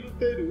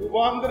ജീവിതത്തെ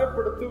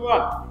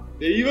രൂപാന്തരപ്പെടുത്തുവാൻ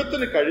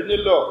ദൈവത്തിന്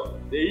കഴിഞ്ഞല്ലോ.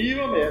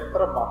 ദൈവം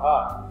എത്ര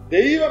മഹാൻ,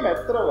 ദൈവം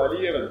എത്ര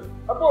വലിയവൻ.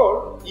 അപ്പോൾ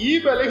ഈ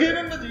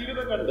ബലഹീനന്റെ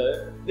ജീവിതം കണ്ട്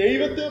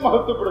ദൈവത്തെ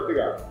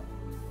മഹത്വപ്പെടുത്തുക,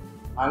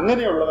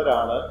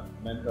 അങ്ങനെയുള്ളവരാണ്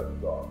men of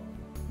God.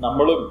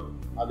 നമ്മളും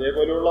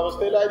അതേപോലെയുള്ള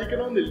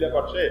അവസ്ഥയിലായിരിക്കണമെന്നില്ല.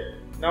 പക്ഷേ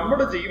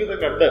നമ്മുടെ ജീവിതം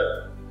കണ്ട്,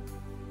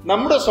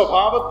 നമ്മുടെ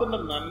സ്വഭാവത്തിന്റെ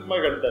നന്മ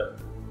കണ്ട്,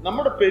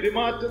 നമ്മുടെ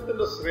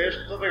പെരുമാറ്റത്തിന്റെ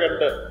ശ്രേഷ്ഠത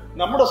കണ്ട്,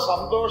 നമ്മുടെ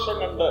സന്തോഷം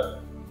കണ്ട്,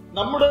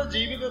 നമ്മുടെ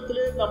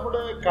ജീവിതത്തിലെ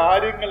നമ്മുടെ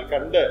കാര്യങ്ങൾ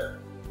കണ്ട്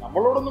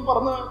നമ്മളോടൊന്നും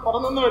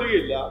പറഞ്ഞെന്ന്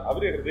വരികയില്ല.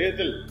 അവര്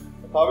ഹൃദയത്തിൽ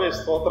കർത്താവേ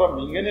സ്തോത്രം,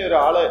 ഇങ്ങനെ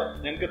ഒരാളെ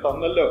ഞങ്ങൾക്ക്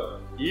തന്നല്ലോ,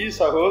 ഈ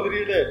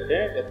സഹോദരിയുടെ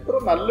എത്ര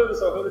നല്ലൊരു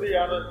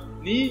സഹോദരിയാണ്,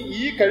 നീ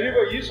ഈ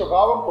കഴിവ്, ഈ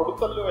സ്വഭാവം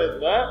കൊടുത്തല്ലോ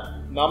എന്ന്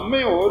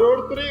നമ്മെ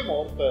ഓരോരുത്തരെയും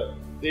ഓർത്ത്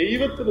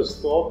ദൈവത്തിന്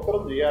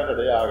സ്തോത്രം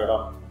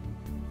ചെയ്യാനിടയാകണം.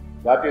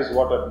 That is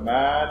what a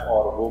man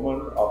or woman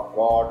of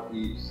God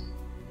is.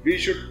 We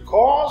should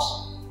cause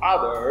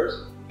others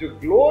to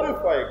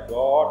glorify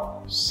God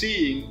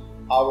seeing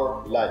our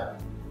life.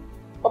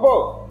 അപ്പോ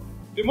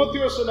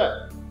തിമോത്തിയോസിന്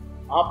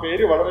ആ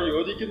പേര് വളരെ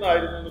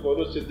യോജിക്കുന്നതായിരുന്നു എന്ന്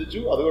പൗലോസ് ചിന്തിച്ചു.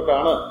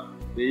 അതുകൊണ്ടാണ്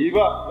ദൈവ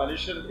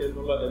മനുഷ്യൻ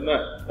എന്ന്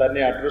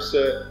തന്നെ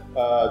അഡ്രസ്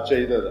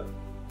ചെയ്തത്.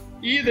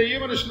 ഈ ദൈവ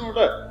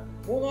മനുഷ്യനോട്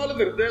 3-4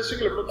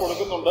 നിർദ്ദേശങ്ങൾ ഇവിടെ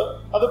കൊടുക്കുന്നുണ്ട്.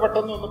 അത്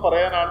പെട്ടെന്ന് ഒന്ന്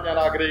പറയാനാണ് ഞാൻ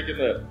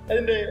ആഗ്രഹിക്കുന്നത്.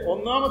 അതിന്റെ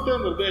ഒന്നാമത്തെ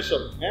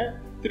നിർദ്ദേശം,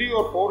 3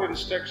 or 4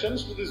 instructions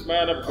to this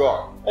man of God.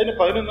 അതിന്റെ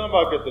 11-ാം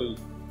വാക്യത്തിൽ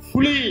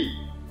flee,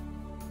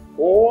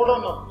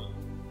 ഓടണം,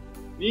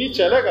 നീ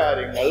ചില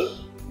കാര്യങ്ങൾ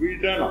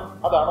വിടണം.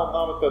 അതാണ്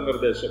ഒന്നാമത്തെ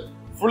നിർദ്ദേശം,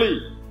 flee.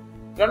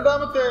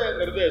 രണ്ടാമത്തെ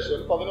നിർദ്ദേശം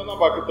 11-ാം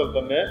വാക്യത്തിൽ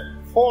തന്നെ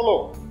ഫോളോ,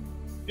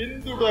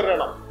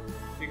 പിന്തുടരണം.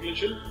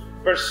 ഇംഗ്ലീഷിൽ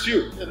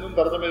pursue എന്നും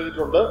തർജ്ജമ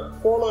ചെയ്തിട്ടുണ്ട്,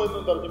 ഫോളോ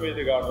എന്നും തർജ്ജമ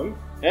ചെയ്ത് കാണും.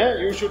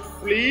 You should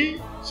flee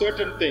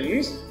certain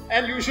things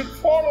and you should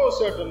follow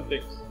certain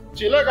things.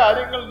 ചില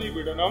കാര്യങ്ങൾ നീ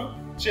വിടണം,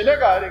 ചില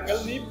കാര്യങ്ങൾ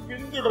നീ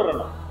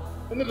പിന്തുടരണം.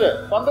 എന്നിട്ട്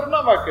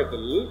 12-ാം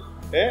വാക്യത്തിൽ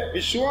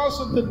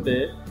വിശ്വാസത്തിന്റെ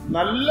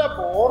നല്ല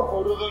പോർ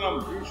പൊരുതണം.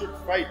 You should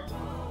fight.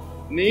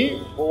 നീ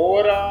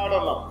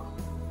പോരാടണം,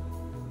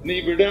 നീ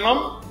വിടണം,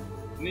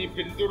 നീ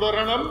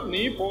പിന്തുടരണം,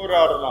 നീ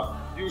പോരാടണം.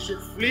 You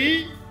should flee,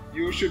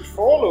 you should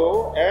follow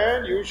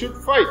and you should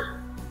fight.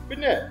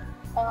 പിന്നെ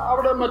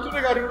അവിടെ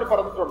മറ്റൊരു കാര്യം കൂടി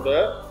പറഞ്ഞിട്ടുണ്ട്,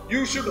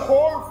 you should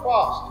hold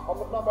fast.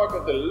 12-ാം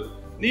വാക്യത്തിൽ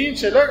നീ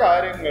ചില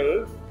കാര്യങ്ങൾ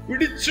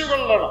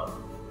പിടിച്ചുകൊള്ളണം,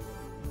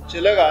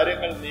 ചില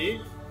കാര്യങ്ങൾ നീ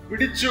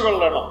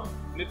പിടിച്ചുകൊള്ളണം,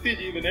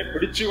 നിത്യജീവനെ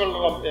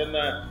പിടിച്ചുകൊള്ളണം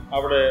എന്ന്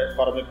അവിടെ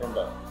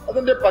പറഞ്ഞിട്ടുണ്ട്.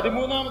 അതിന്റെ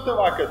 13-ാമത്തെ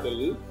വാക്യത്തിൽ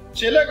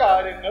ചില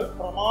കാര്യങ്ങൾ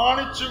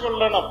പ്രമാണിച്ചു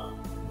കൊള്ളണം,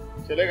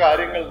 ചില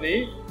കാര്യങ്ങൾ നീ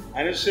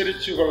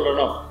അനുസരിച്ചു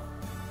കൊള്ളണം.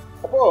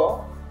 അപ്പോ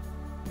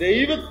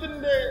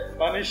ദൈവത്തിന്റെ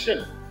മനുഷ്യൻ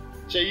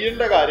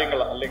ചെയ്യേണ്ട കാര്യങ്ങൾ,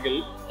 അല്ലെങ്കിൽ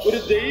ഒരു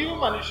ദൈവ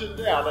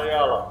മനുഷ്യന്റെ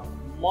അടയാളം,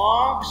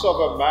 marks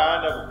of a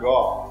man of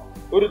God,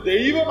 ഒരു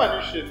ദൈവ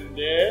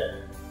മനുഷ്യന്റെ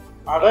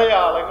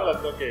അടയാളങ്ങൾ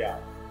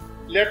എന്തൊക്കെയാണ്,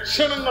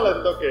 ലക്ഷണങ്ങൾ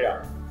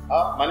എന്തൊക്കെയാണ്? ആ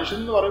മനുഷ്യൻ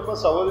എന്ന് പറയുമ്പോൾ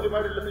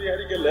സഹോദരിമാരില്ലെന്ന്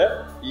വിചാരിക്കല്ലേ.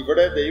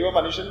 ഇവിടെ ദൈവ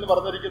മനുഷ്യൻ എന്ന്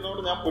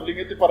പറഞ്ഞിരിക്കുന്നതുകൊണ്ട് ഞാൻ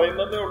പുല്ലിംഗത്തിൽ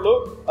പറയുന്നതേ ഉള്ളൂ.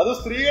 അത്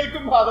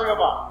സ്ത്രീകൾക്കും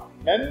ബാധകമാണ്.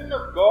 Men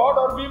of God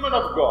or women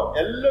of God,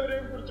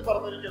 എല്ലാവരെയും കുറിച്ച്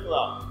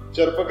പറഞ്ഞിരിക്കുന്നതാണ്.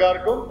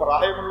 ചെറുപ്പക്കാർക്കും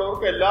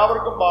പ്രായമുള്ളവർക്കും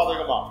എല്ലാവർക്കും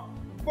ബാധകമാണ്.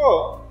 ഇപ്പോ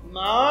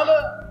 4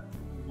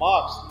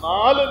 മാർക്സ്,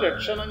 4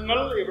 ലക്ഷണങ്ങൾ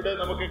ഇവിടെ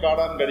നമുക്ക്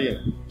കാണാൻ കഴിയും.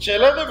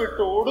 ചിലത്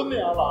വിട്ട്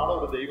ഓടുന്നയാളാണ്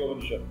ഒരു ദൈവ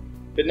മനുഷ്യൻ.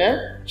 പിന്നെ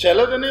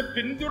ചിലതിനെ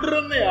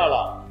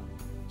പിന്തുടരുന്നയാളാണ്,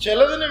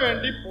 ചിലതിനു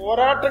വേണ്ടി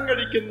പോരാട്ടം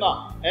കഴിക്കുന്ന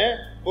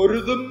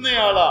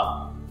പൊരുതുന്നയാളാണ്.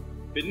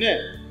 പിന്നെ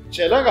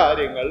ചില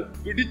കാര്യങ്ങൾ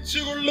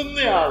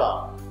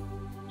പിടിച്ചുകൊള്ളുന്നയാളാണ്,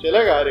 ചില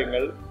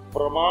കാര്യങ്ങൾ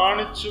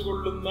പ്രമാണിച്ചു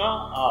കൊള്ളുന്ന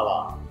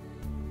ആളാണ്.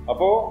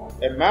 അപ്പോ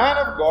a man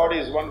of God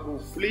is one who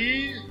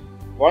fleece,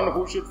 one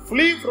who should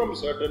flee from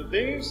certain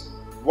things,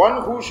 one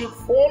who should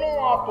follow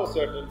after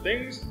certain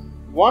things,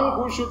 one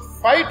who should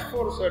fight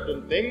for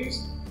certain things,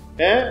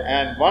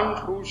 and one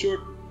who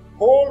should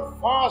hold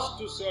fast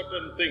to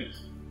certain things.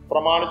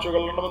 പ്രമാണിച്ചു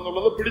കൊള്ളണം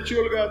എന്നുള്ളത് പിടിച്ചു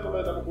കൊള്ളുക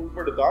എന്നുള്ളത് നമുക്ക്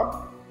ഉൾപ്പെടുത്താം.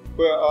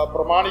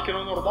 പ്രമാണിക്കണം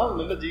എന്ന് പറഞ്ഞാൽ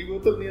നിന്റെ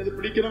ജീവിതത്തിൽ നീ അത്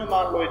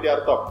പിടിക്കണമെന്നാണല്ലോ അതിന്റെ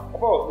അർത്ഥം.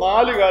 അപ്പോ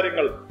 4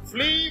 കാര്യങ്ങൾ,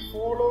 flea,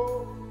 follow,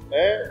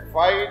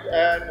 fight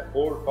and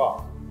hold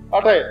fast.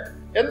 ആട്ടെ,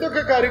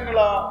 എന്തൊക്കെ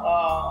കാര്യങ്ങളാ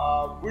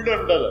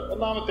വിടേണ്ടത്?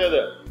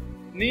 ഒന്നാമത്തേത്,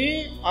 നീ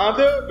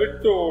അത്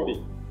വിട്ടോടി.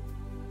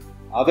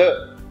 അത്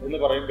എന്ന്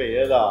പറയുമ്പോ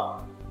ഏതാ?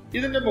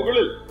 ഇതിന്റെ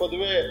മുകളിൽ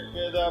പൊതുവെ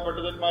വേദ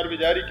പണ്ഡിതന്മാർ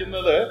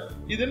വിചാരിക്കുന്നത്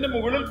ഇതിന്റെ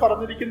മുകളിൽ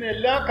പറഞ്ഞിരിക്കുന്ന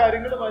എല്ലാ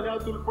കാര്യങ്ങളും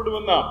അതിനകത്ത്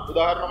ഉൾപ്പെടുമെന്നാണ്.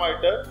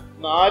 ഉദാഹരണമായിട്ട്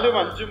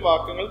 4-5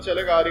 വാക്യങ്ങൾ ചില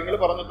കാര്യങ്ങൾ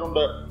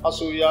പറഞ്ഞിട്ടുണ്ട്.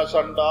 അസൂയ,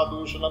 ശണ്ഠ,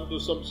 ദൂഷണം,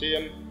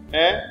 ദുസ്സംശയം,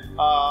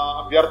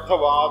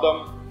 വ്യർത്ഥവാദം,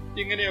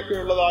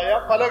 ഇങ്ങനെയൊക്കെയുള്ളതായ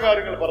പല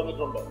കാര്യങ്ങൾ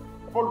പറഞ്ഞിട്ടുണ്ട്.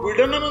 അപ്പോൾ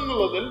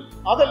വിടണമെന്നുള്ളതിൽ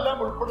അതെല്ലാം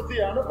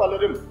ഉൾപ്പെടുത്തിയാണ്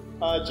പലരും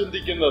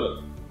ചിന്തിക്കുന്നത്.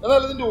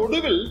 എന്നാൽ ഇതിന്റെ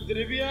ഒടുവിൽ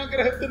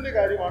ദ്രവ്യാഗ്രഹത്തിന്റെ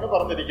കാര്യമാണ്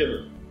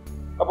പറഞ്ഞിരിക്കുന്നത്.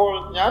 അപ്പോൾ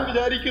ഞാൻ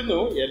വിചാരിക്കുന്നു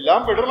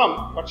എല്ലാം വിടണം,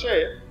 പക്ഷേ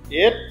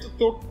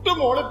തൊട്ട്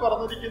മോളിൽ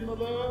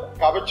പറഞ്ഞിരിക്കുന്നത്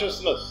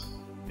കവച്ചസ്നസ്,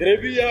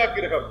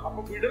 ദ്രവ്യാഗ്രഹം. അപ്പൊ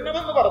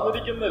വിടണമെന്ന്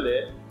പറഞ്ഞിരിക്കുന്നതില്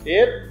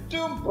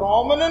ഏറ്റവും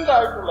പ്രോമിനന്റ്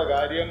ആയിട്ടുള്ള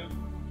കാര്യം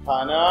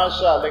ധനാശ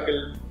അല്ലെങ്കിൽ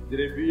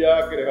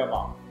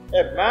ദ്രവ്യാഗ്രഹമാണ്.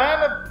 A man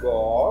of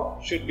God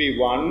should be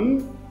one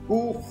who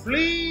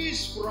flees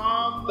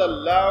from the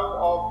love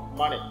of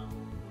money.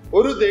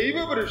 ഒരു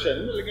ദൈവപുരുഷൻ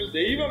അല്ലെങ്കിൽ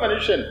ദൈവ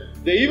മനുഷ്യൻ,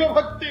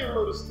 ദൈവഭക്തിയുള്ള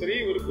ഒരു സ്ത്രീ,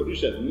 ഒരു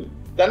പുരുഷൻ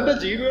തന്റെ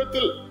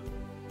ജീവിതത്തിൽ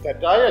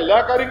തെറ്റായ എല്ലാ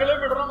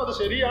കാര്യങ്ങളെയും വിടണം. അത്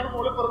ശരിയാണ്.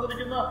 മുകളിൽ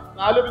പറഞ്ഞിരിക്കുന്ന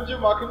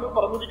 4-5 വാക്യങ്ങൾ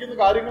പറഞ്ഞിരിക്കുന്ന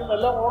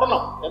കാര്യങ്ങളിലെല്ലാം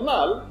ഓടണം.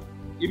 എന്നാൽ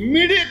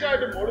ഇമ്മീഡിയറ്റ്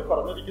ആയിട്ട് മുകളിൽ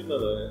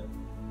പറഞ്ഞിരിക്കുന്നത്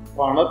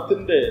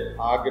പണത്തിന്റെ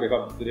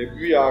ആഗ്രഹം,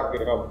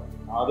 ദ്രവ്യാഗ്രഹം,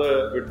 അത്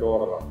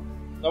വിട്ടോടണം.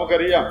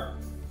 നമുക്കറിയാം,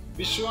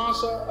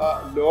 വിശ്വാസ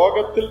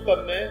ലോകത്തിൽ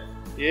തന്നെ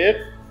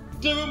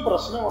ഏറ്റവും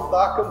പ്രശ്നം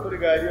ഉണ്ടാക്കുന്ന ഒരു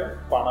കാര്യം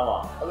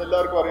പണമാണ്.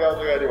 അതെല്ലാവർക്കും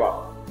അറിയാവുന്ന കാര്യമാണ്.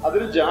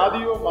 അതിന്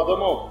ജാതിയോ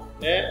മതമോ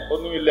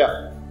ഒന്നുമില്ല.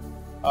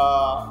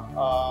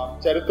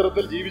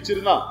 ചരിത്രത്തിൽ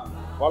ജീവിച്ചിരുന്ന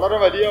വളരെ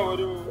വലിയ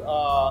ഒരു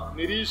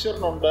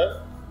നിരീശ്വരനുണ്ട്.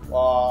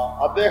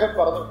 അദ്ദേഹം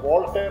പറഞ്ഞു,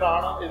 വോൾട്ടയർ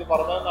ആണ് ഇത്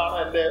പറഞ്ഞതെന്നാണ്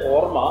എൻ്റെ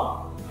ഓർമ്മ.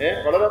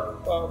 വളരെ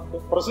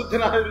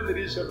പ്രസിദ്ധനായ ഒരു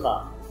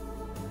നിരീശ്വരനാണ്.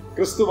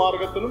 ക്രിസ്തു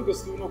മാർഗത്തിനും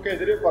ക്രിസ്തുവിനും ഒക്കെ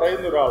എതിരെ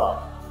പറയുന്ന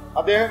ഒരാളാണ്.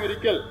 അദ്ദേഹം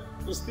ഒരിക്കൽ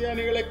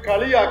ക്രിസ്ത്യാനികളെ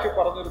കളിയാക്കി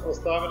പറഞ്ഞൊരു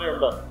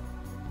പ്രസ്താവനയുണ്ട്.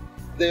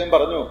 അദ്ദേഹം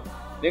പറഞ്ഞു,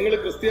 നിങ്ങൾ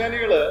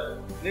ക്രിസ്ത്യാനികള്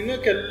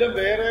നിങ്ങൾക്കെല്ലാം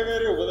വേറെ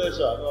വേറെ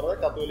ഉപദേശമാണ് എന്ന് പറഞ്ഞാൽ,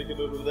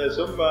 കത്തോലിക്കിന്റെ ഒരു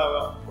ഉപദേശം,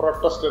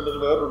 പ്രൊട്ടസ്റ്റന്റിന്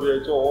വേറെ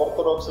ഉപദേശം,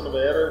 ഓർത്തഡോക്സിന്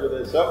വേറെ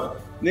ഉപദേശം,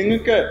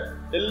 നിങ്ങൾക്ക്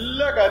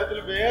എല്ലാ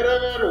കാര്യത്തിലും വേറെ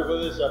വേറെ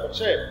ഉപദേശമാണ്.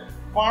 പക്ഷെ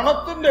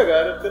പണത്തിന്റെ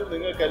കാര്യത്തിൽ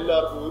നിങ്ങൾക്ക്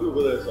എല്ലാവർക്കും ഒരു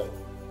ഉപദേശം.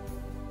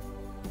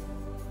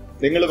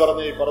 നിങ്ങൾ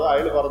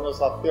അയാൾ പറഞ്ഞ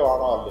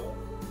സത്യമാണോ അല്ലയോ?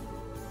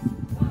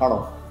 ആണോ?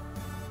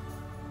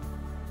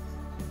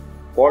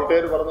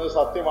 വോൾട്ടയർ പറഞ്ഞത്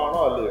സത്യമാണോ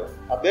അല്ലയോ?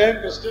 അദ്ദേഹം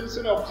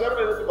ക്രിസ്ത്യൻസിനെ ഒബ്സർവ്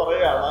ചെയ്തിട്ട്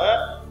പറയാണ്,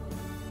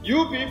 you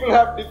people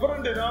have different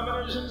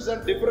denominations and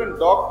different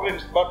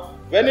doctrines, but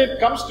when it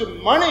comes to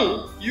money,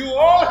 you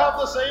all have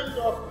the same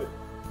doctrine.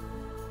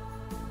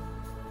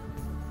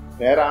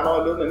 നേരാണോ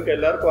അല്ലോ നിങ്ങൾക്ക്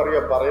എല്ലാവർക്കും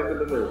അറിയാം,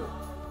 പറയുന്നില്ലെന്ന്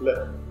അല്ലേ?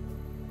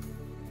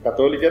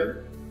 കത്തോലിക്കൻ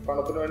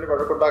പണത്തിന് വേണ്ടി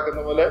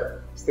വഴക്കുണ്ടാക്കുന്ന പോലെ,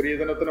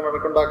 സ്ത്രീധനത്തിന്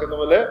വഴക്കുണ്ടാക്കുന്ന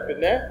പോലെ,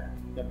 പിന്നെ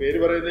ഞാൻ പേര്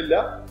പറയുന്നില്ല,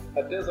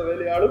 മറ്റേ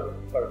സഭയിലെ ആളും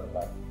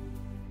വഴക്കുണ്ടാക്കും.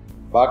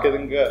 ബാക്കി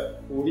നിങ്ങൾക്ക്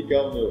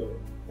ഊഹിക്കാവുന്നതേ ഉള്ളൂ.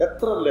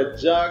 എത്ര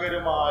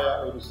ലജ്ജാകരമായ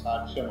ഒരു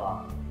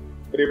സാക്ഷ്യമാണ്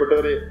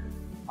പ്രിയപ്പെട്ടവരെ.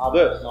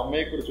 അത്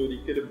നമ്മെക്കുറിച്ച്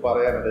ഒരിക്കലും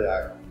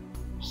പറയാനിടയാകും.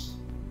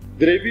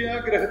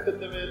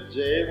 ദ്രവ്യാഗ്രഹത്തിന്റെ മേൽ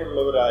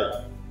ജയമുള്ളവരായി,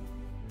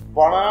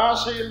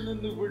 പണാശയിൽ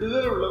നിന്ന്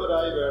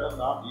വിടുതലുള്ളവരായി വേണം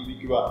നാം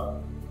ജീവിക്കുവാൻ.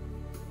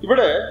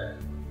 ഇവിടെ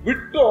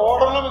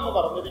വിട്ടോടണം എന്ന്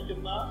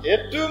പറഞ്ഞിരിക്കുന്ന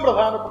ഏറ്റവും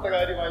പ്രധാനപ്പെട്ട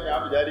കാര്യമായി ഞാൻ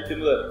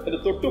വിചാരിക്കുന്നത്, എന്റെ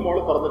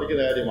തൊട്ടുമോള്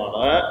പറഞ്ഞിരിക്കുന്ന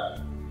കാര്യമാണ്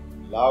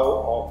ലവ്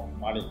ഓഫ്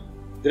മണി,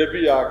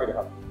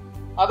 ദ്രവ്യാഗ്രഹം.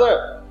 അത്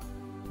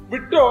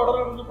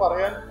വിട്ടോടണം എന്ന്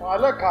പറയാൻ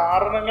പല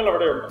കാരണങ്ങൾ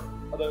അവിടെയുണ്ട്.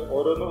 അത്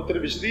ഓരോന്നും ഒത്തിരി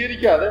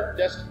വിശദീകരിക്കാതെ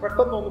ജസ്റ്റ്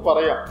പെട്ടെന്നൊന്ന്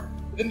പറയാം.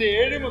 ഇതിന്റെ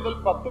 7 മുതൽ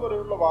 10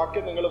 വരെയുള്ള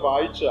വാക്യം നിങ്ങൾ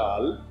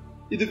വായിച്ചാൽ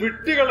ഇത്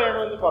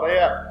വിട്ടുകളയണമെന്ന്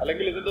പറയാൻ,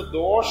 അല്ലെങ്കിൽ ഇതിന്റെ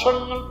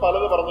ദോഷങ്ങൾ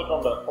പലത്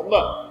പറഞ്ഞിട്ടുണ്ട്.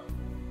 ഒന്ന്,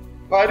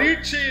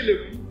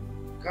 പരീക്ഷയിലും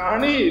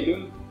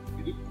കണിയിലും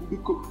ഇത്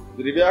കൊടുക്കും.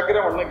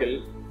 ദ്രവ്യാഗ്രഹം ഉണ്ടെങ്കിൽ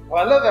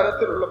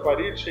പലതരത്തിലുള്ള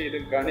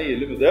പരീക്ഷയിലും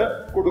കണിയിലും ഇത്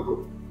കൊടുക്കും.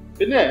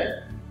 പിന്നെ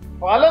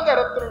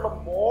പലതരത്തിലുള്ള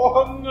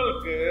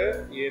മോഹങ്ങൾക്ക്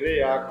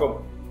ഇരയാക്കും.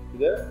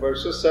 ഇത്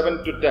വേഴ്സസ് 7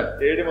 to 10,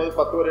 7 മുതൽ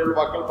 10 വരെയുള്ള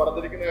വാക്കുകൾ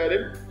പറഞ്ഞിരിക്കുന്ന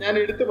കാര്യം ഞാൻ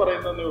എടുത്തു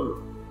പറയുന്നതേ ഉള്ളൂ.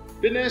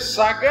 പിന്നെ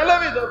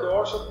സകലവിധ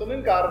ദോഷത്തിനും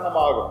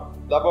കാരണമാകും.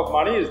 Love of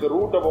money is the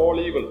root of all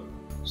evil.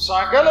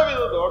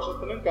 സകലവിധ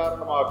ദോഷത്തിനും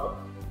കാരണമാകും.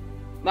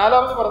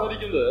 4ാമത്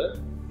പറഞ്ഞിരിക്കുന്നത്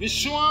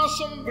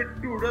വിശ്വാസം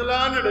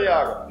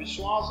വിട്ടുടലാനിടയാകും.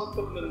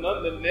 വിശ്വാസത്തിൽ നിന്ന്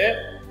നിന്നെ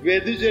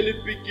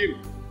വ്യതിചലിപ്പിക്കും.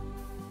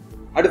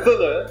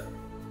 അടുത്തത്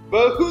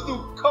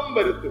ബഹുദുഃഖം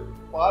വരുത്തും.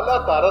 പല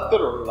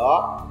തരത്തിലുള്ള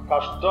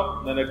കഷ്ടം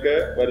നിനക്ക്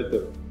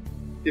വരുത്തും.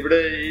 ഇവിടെ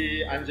ഈ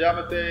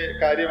 5ാമത്തെ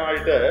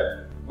കാര്യമായിട്ട്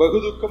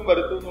ബഹുദുഃഖം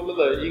വരുത്തും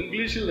എന്നുള്ളത്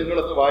ഇംഗ്ലീഷിൽ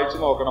നിങ്ങളൊന്ന് വായിച്ചു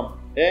നോക്കണം.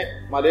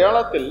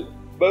 മലയാളത്തിൽ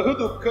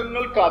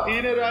ബഹുദുഃഖങ്ങൾക്ക്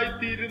അധീനരായി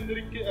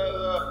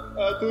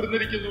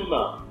തീർന്നിരിക്കുന്നു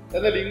എന്നാണ്.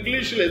 എന്നാൽ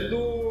ഇംഗ്ലീഷിൽ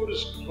എന്തോ ഒരു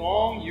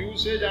സ്ട്രോങ്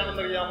യൂസേജ്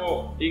ആണെന്നറിയാമോ?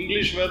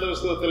 ഇംഗ്ലീഷ്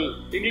വേദപുസ്തകത്തിൽ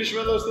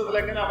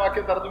എങ്ങനെയാ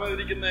വാക്യം തർജ്ജമ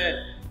ചെയ്തിരിക്കുന്നത്?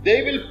 They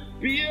will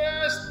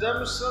pierce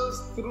themselves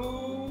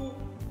through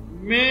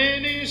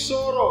many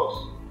sorrows.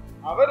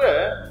 അവര്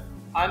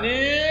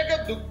അനേക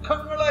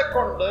ദുഃഖങ്ങളെ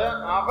കൊണ്ട്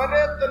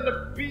അവരെ തന്നെ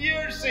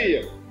പിയേഴ്സ്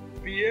ചെയ്യും.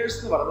 പിയേഴ്സ്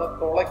എന്ന് പറഞ്ഞാൽ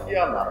തുളയ്ക്കുക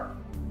എന്നാണ്.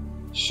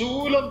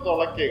 ശൂലം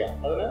തുളയ്ക്കുക,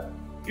 അതിന്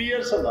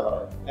പിയേഴ്സ് എന്നാ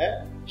പറയുന്നത്.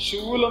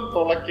 ശൂലം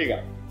തുളയ്ക്കുക.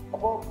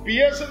 അപ്പോ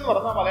പിയേഴ്സ് എന്ന്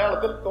പറഞ്ഞാൽ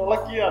മലയാളത്തിൽ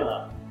തുളയ്ക്കുക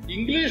എന്നാണ്.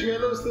 ഇംഗ്ലീഷ്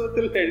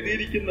വേദപുസ്തകത്തിൽ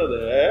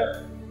എഴുതിയിരിക്കുന്നത്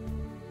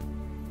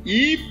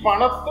ഈ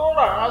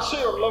പണത്തോട്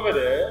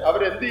ആശയുള്ളവര്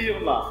അവരെന്ത്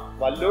ചെയ്യുന്ന,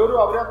 വല്ലവരും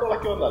അവരെ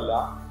തുളയ്ക്കുമെന്നല്ല,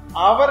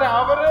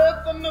 അവരെ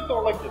തന്നെ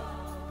തുളയ്ക്കും.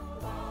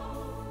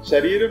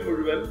 ശരീരം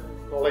മുഴുവൻ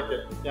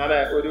തുളയ്ക്കും. ഞാൻ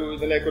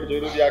ഇതിനെക്കുറിച്ച്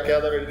ഒരു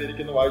വ്യാഖ്യാനം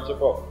എഴുതിയിരിക്കുന്നു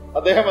വായിച്ചപ്പോ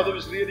അദ്ദേഹം അത്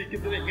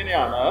വിശദീകരിക്കുന്നത്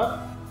ഇങ്ങനെയാണ്: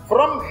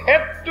 from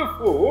head to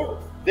foot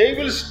they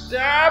will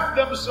stab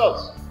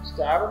themselves.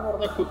 Stab എന്ന്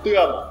പറഞ്ഞാൽ കുത്തുക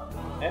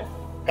എന്നാണ്.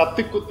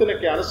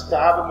 കത്തിക്കുത്തിനൊക്കെയാണ്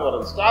സ്റ്റാബ് എന്ന്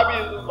പറയുന്നത്. സ്റ്റാബ്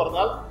ചെയ്തെന്ന്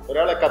പറഞ്ഞാൽ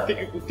ഒരാളെ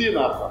കത്തിക്ക് കുത്തി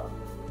എന്നർത്ഥം.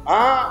 ആ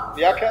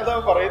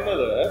വ്യാഖ്യാതാവ്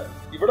പറയുന്നത്,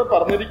 ഇവിടെ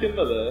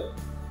പറഞ്ഞിരിക്കുന്നത്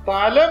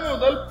തല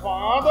മുതൽ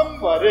പാദം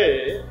വരെ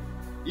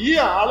ഈ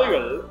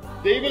ആളുകൾ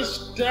they will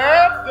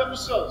stab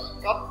themselves,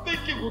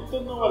 കത്തിക്ക്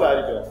കുത്തുന്ന പോലെ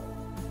ആയിരിക്കും.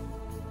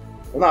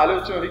 ഒന്ന്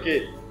ആലോചിച്ച് നോക്കിക്കേ,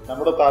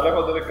 നമ്മുടെ തല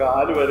മുതൽ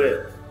കാല് വരെ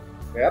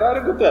വേറെ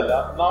ആരും കുത്തല്ല,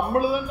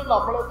 നമ്മളെ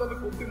തന്നെ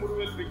കുത്തി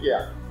മുറിവേൽപ്പിക്കുക.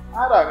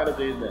 ആരാ അങ്ങനെ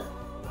ചെയ്യുന്നത്?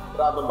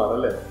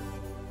 ഭ്രാന്തന്മാരല്ലേ?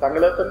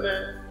 തങ്ങളെ തന്നെ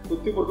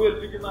കുത്തി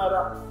മുറിവേൽപ്പിക്കുന്ന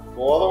ആരാ?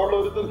 ബോധമുള്ള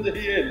ഒരുത്തൊന്നും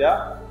ചെയ്യുകയില്ല.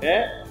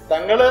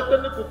 തങ്ങളെ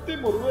തന്നെ കുത്തി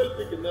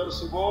മുറിവേൽപ്പിക്കുന്നവർ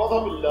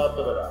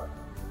സുബോധമില്ലാത്തവരാണ്.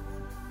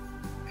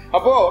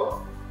 അപ്പോൾ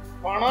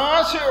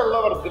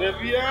പണാശയുള്ളവർ,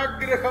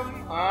 ദ്രവ്യാഗ്രഹം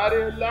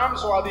ആരെല്ലാം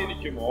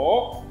സ്വാധീനിക്കുമോ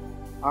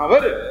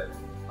അവര്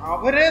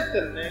അവരെ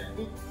തന്നെ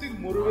കുത്തി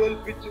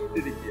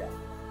മുറിവേൽപ്പിച്ചുകൊണ്ടിരിക്കുക.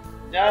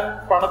 ഞാൻ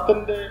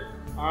പണത്തിന്റെ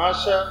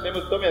ആശ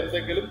നിമിത്തം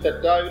എന്തെങ്കിലും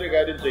തെറ്റായ ഒരു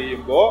കാര്യം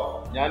ചെയ്യുമ്പോൾ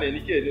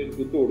എനിക്ക് അതിനൊരു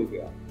കുത്തു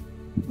കൊടുക്കുക.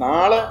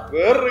 നാളെ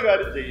വേറൊരു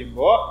കാര്യം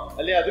ചെയ്യുമ്പോ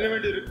അല്ലെ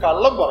അതിനുവേണ്ടി ഒരു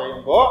കള്ളം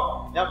പറയുമ്പോ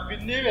ഞാൻ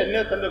പിന്നെയും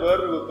എന്നെ തന്നെ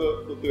വേറൊരു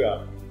കുത്തുക.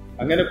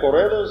 അങ്ങനെ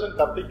കുറെ ദിവസം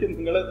കത്തിക്ക്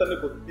നിങ്ങളെ തന്നെ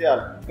കുത്തിയാൽ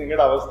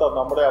നിങ്ങളുടെ അവസ്ഥ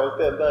നമ്മുടെ അവസ്ഥ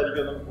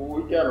എന്തായിരിക്കും നമുക്ക്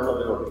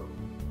ഊഹിക്കാനുള്ളതേ ഉള്ളൂ.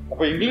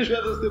 അപ്പൊ ഇംഗ്ലീഷ്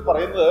വേദത്തിൽ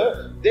പറയുന്നത്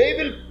they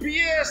will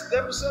pierce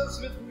themselves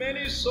with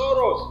many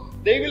sorrows,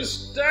 they will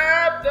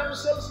stab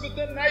themselves with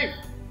a knife.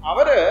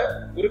 അവര്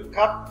ഒരു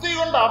കത്തി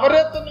കൊണ്ട്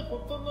അവരെ തന്നെ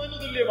കുത്തുന്നതിന്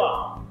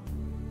തുല്യമാണ്.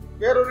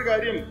 വേറൊരു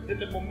കാര്യം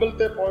ഇതിന്റെ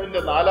മുമ്പിലത്തെ പോയിന്റ്,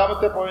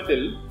 4ാമത്തെ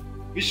പോയിന്റിൽ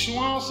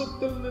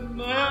വിശ്വാസത്തിൽ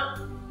നിന്ന്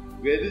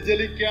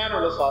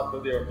വ്യതിചലിക്കാനുള്ള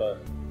സാധ്യതയുണ്ട്.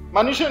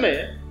 മനുഷ്യനെ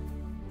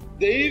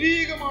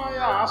ദൈവികമായ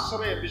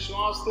ആശ്രയം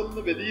വിശ്വാസത്തിൽ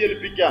നിന്ന്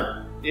വ്യതിചലിപ്പിക്കാൻ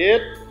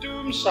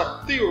ഏറ്റവും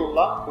ശക്തിയുള്ള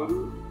ഒരു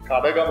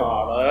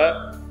ഘടകമാണ്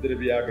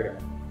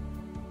ദ്രവ്യാഗ്രഹം.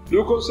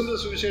 ലൂക്കോസിന്റെ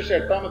സുവിശേഷം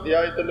 8ാം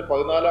അധ്യായത്തിന്റെ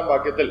 14ാം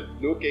വാക്യത്തിൽ,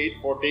 ലൂക്ക്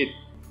 8:14,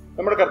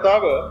 നമ്മുടെ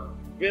കർത്താവ്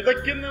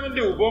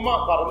വിതയ്ക്കുന്നവന്റെ ഉപമ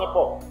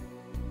പറഞ്ഞപ്പോ,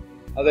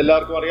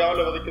 അതെല്ലാവർക്കും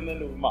അറിയാമല്ലോ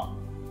വിതയ്ക്കുന്നതിന്റെ ഉപമ,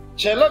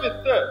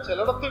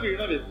 ചിലയിടത്ത്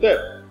വീണ വിത്ത്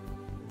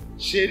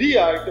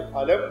ശരിയായിട്ട്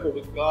ഫലം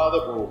കൊടുക്കാതെ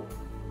പോകും.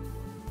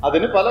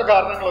 അതിന് പല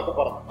കാരണങ്ങളൊക്കെ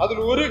പറഞ്ഞു. അതിൽ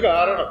ഒരു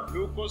കാരണം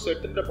ലൂക്കോസ്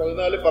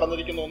 8:14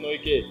 പറഞ്ഞിരിക്കുന്നു.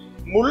 നോക്കിയേ,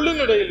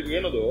 മുള്ളിനിടയിൽ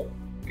വീണതോ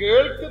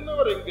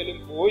കേൾക്കുന്നവരെങ്കിലും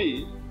പോയി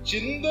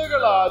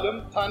ചിന്തകളാലും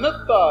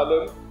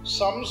ധനത്താലും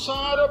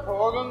സംസാര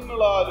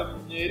ഭോഗങ്ങളാലും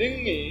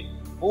ഞെരുങ്ങി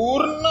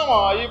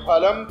പൂർണ്ണമായി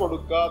ഫലം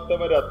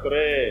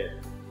കൊടുക്കാത്തവരത്രേ.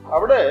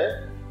 അവിടെ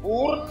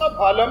പൂർണ്ണ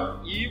ഫലം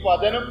ഈ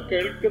വചനം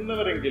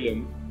കേൾക്കുന്നവരെങ്കിലും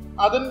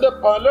അതിന്റെ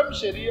ഫലം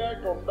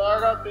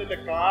ശരിയായിട്ടുണ്ടാകാത്തതിന്റെ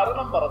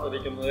കാരണം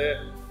പറഞ്ഞിരിക്കുന്നത്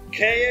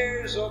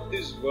cares of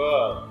this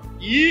world,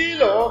 ഈ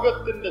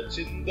ലോകത്തിന്റെ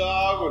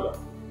ചിന്താകുലം.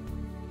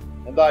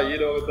 എന്താ ഈ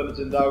ലോകത്തിന്റെ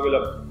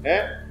ചിന്താകുലം?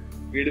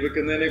 വീട്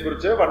വെക്കുന്നതിനെ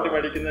കുറിച്ച്, വണ്ടി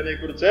മേടിക്കുന്നതിനെ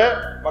കുറിച്ച്,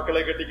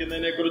 മക്കളെ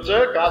കെട്ടിക്കുന്നതിനെ കുറിച്ച്,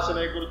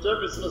 കാശിനെ കുറിച്ച്,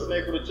 ബിസിനസിനെ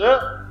കുറിച്ച്,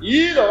 ഈ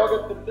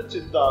ലോകത്തിന്റെ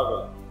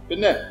ചിന്താകുലം.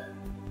 പിന്നെ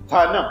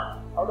ധനം,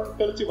 അവിടെ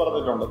തെളിച്ച്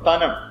പറഞ്ഞിട്ടുണ്ട്.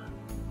 ധനം,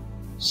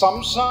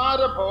 സംസാര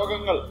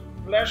ഭോഗങ്ങൾ,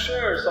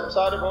 പ്ലഷേഴ്സ്.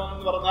 സംസാര ഭോഗം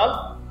എന്ന് പറഞ്ഞാൽ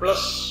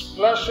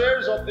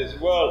പ്ലഷേഴ്സ് ഓഫ് ദിസ്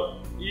വേൾഡ്,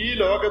 ഈ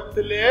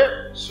ലോകത്തിലെ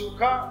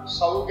സുഖ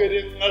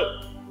സൗകര്യങ്ങൾ,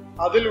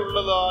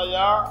 അതിലുള്ളതായ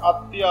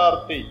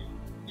അത്യാർത്തി,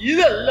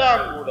 ഇതെല്ലാം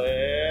കൂടെ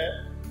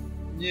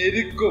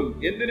ഞെരുക്കും.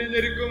 എന്തിനെ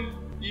ഞെരുക്കും?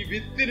 ഈ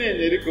വിത്തിനെ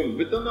ഞെരുക്കും.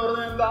 വിത്ത് എന്ന്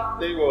പറഞ്ഞാൽ എന്താ?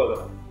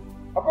 ദൈവവചനം.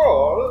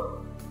 അപ്പോൾ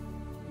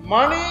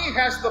മണി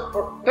has the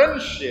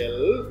potential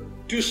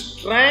to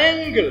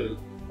strangle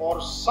or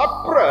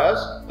suppress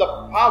the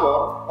power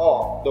of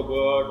the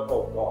word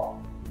of God.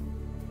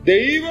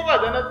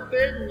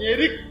 ദൈവവചനത്തെ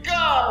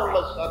ഞെരുക്കാനുള്ള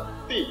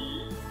ശക്തി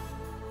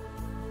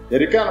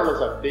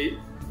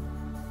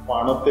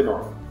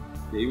പണത്തിനുണ്ട്.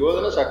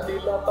 ദൈവവചന ശക്തി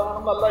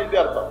ഇല്ലാത്തതാണെന്നല്ല ഇതിന്റെ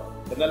അർത്ഥം.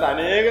 എന്നാൽ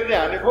അനേകരുടെ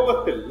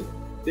അനുഭവത്തിൽ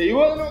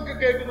ദൈവവചനമൊക്കെ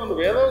കേൾക്കുന്നുണ്ട്,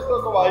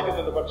 വേദപുസ്തകമൊക്കെ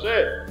വായിക്കുന്നുണ്ട്. പക്ഷേ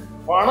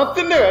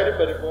പണത്തിന്റെ കാര്യം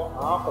വരുമ്പോ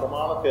ആ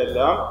പ്രമാണത്തെ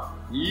എല്ലാം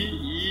ഈ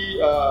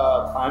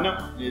ധനം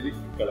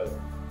ഞെരുക്കിക്കളയും.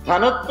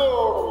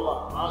 ധനത്തോടുള്ള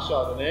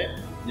ആശാദനെ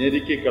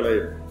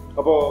ഞെരുക്കിക്കളയും.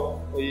 അപ്പോ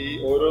ഈ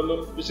ഓരോന്നും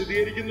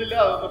വിശദീകരിക്കുന്നില്ല,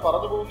 അതൊന്ന്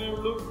പറഞ്ഞു പോകുന്നേ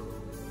ഉള്ളൂ.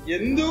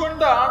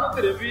 എന്തുകൊണ്ടാണ്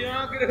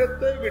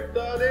ദ്രവ്യാഗ്രഹത്തെ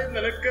വിട്ടാലേ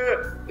നിനക്ക്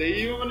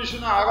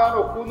ദൈവമനുഷ്യനാകാൻ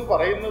ഒക്കൂന്ന്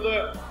പറയുന്നത്?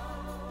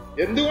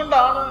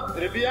 എന്തുകൊണ്ടാണ്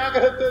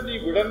ദ്രവ്യാഗ്രഹത്തെ നീ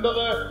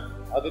വിടേണ്ടത്?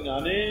 അതിന്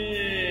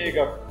അനേക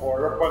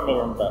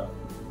കുഴപ്പങ്ങളുണ്ട്.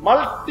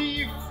 മൾട്ടി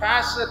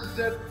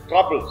ഫാസറ്റഡ്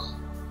ട്രബിൾസ്,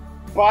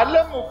 പല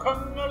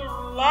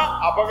മുഖങ്ങളുള്ള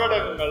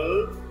അപകടങ്ങൾ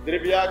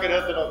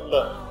ദ്രവ്യാഗ്രഹത്തിനുണ്ട്.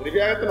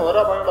 ദ്രവ്യാഗ്രഹത്തിന് ഓരോ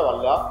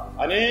അപകടമല്ല,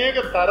 അനേക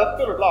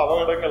തരത്തിലുള്ള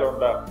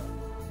അപകടങ്ങളുണ്ട്.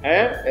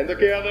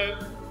 എന്തൊക്കെയാണ്?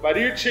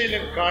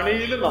 പരീക്ഷയിലും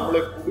കണിയിലും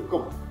നമ്മളെ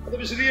കുടുക്കും. അത്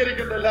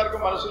വിശദീകരിക്കേണ്ട,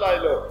 എല്ലാവർക്കും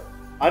മനസ്സിലായല്ലോ.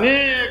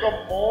 അനേകം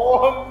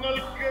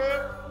മോഹങ്ങൾക്ക്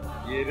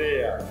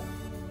ഇരയാണ്,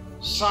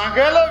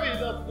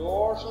 സകലവിധ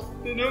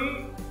ദോഷത്തിനും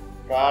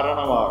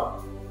കാരണമാകും.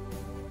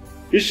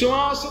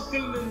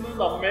 വിശ്വാസത്തിൽ നിന്ന്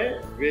നമ്മെ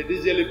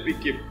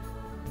വ്യതിചലിപ്പിക്കും,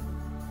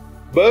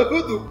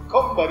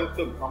 ബഹുദുഃഖം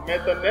വരുത്തും, നമ്മെ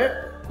തന്നെ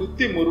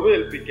കുത്തി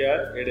മുറിവേൽപ്പിക്കാൻ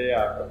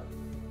ഇടയാക്കും.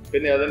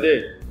 പിന്നെ അതിന്റെ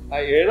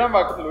 7ാം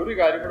വാക്യത്തിൽ ഒരു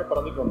കാര്യം കൂടെ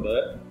പറഞ്ഞിട്ടുണ്ട്.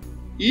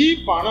 ഈ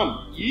പണം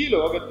ഈ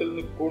ലോകത്തിൽ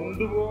നിന്ന്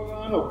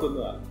കൊണ്ടുപോകാൻ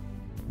ഒക്കുന്നതാണ്.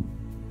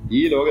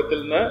 ഈ ലോകത്തിൽ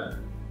നിന്ന്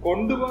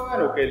കൊണ്ടുപോകാൻ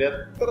ഒക്കെയില്ല.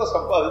 എത്ര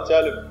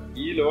സമ്പാദിച്ചാലും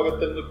ഈ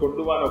ലോകത്തിൽ നിന്ന്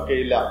കൊണ്ടുപോകാൻ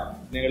ഒക്കെയില്ല.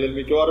 നിങ്ങളിൽ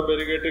മിക്കവാറും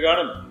പേര് കേട്ട്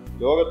കാണും,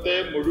 ലോകത്തെ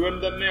മുഴുവൻ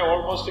തന്നെ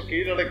ഓൾമോസ്റ്റ്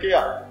കീഴടക്കിയ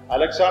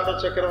അലക്സാണ്ടർ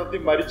ചക്രവർത്തി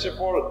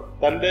മരിച്ചപ്പോൾ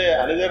തന്റെ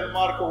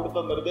അനുചരന്മാർക്ക് കൊടുത്ത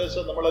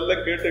നിർദ്ദേശം നമ്മളെല്ലാം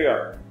കേട്ടുക.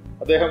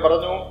 അദ്ദേഹം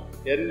പറഞ്ഞു,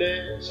 എന്റെ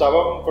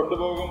ശവം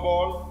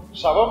കൊണ്ടുപോകുമ്പോൾ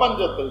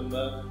ശവമഞ്ചത്തിൽ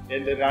നിന്ന്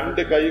എന്റെ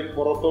 2 കൈയും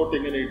പുറത്തോട്ട്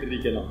ഇങ്ങനെ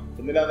ഇട്ടിരിക്കണം.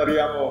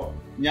 എന്തിനാണെന്നറിയാമോ?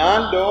 ഞാൻ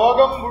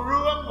ലോകം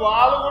മുഴുവൻ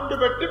വാളുകൊണ്ട്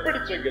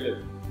വെട്ടിപ്പിടിച്ചെങ്കിലും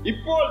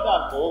ഇപ്പോൾ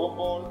ഞാൻ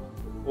പോകുമ്പോൾ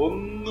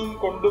ഒന്നും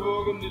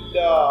കൊണ്ടുപോകുന്നില്ല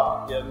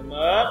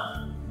എന്ന്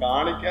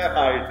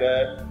കാണിക്കാനായിട്ട്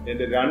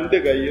എന്റെ 2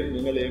 കൈയും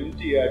നിങ്ങൾ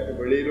എംറ്റി ആയിട്ട്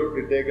വെളിയിലോട്ട്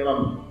ഇട്ടേക്കണം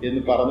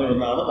എന്ന് പറഞ്ഞു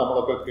എന്നാണ്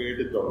നമ്മളൊക്കെ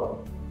കേട്ടിട്ടുള്ളത്.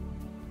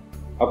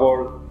 അപ്പോൾ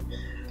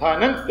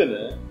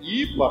ധനത്തിന് ഈ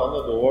പറഞ്ഞ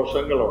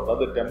ദോഷങ്ങളുണ്ട്.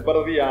 അത്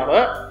ടെമ്പററി ആണ്,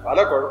 പല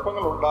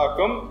കുഴപ്പങ്ങൾ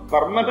ഉണ്ടാക്കും,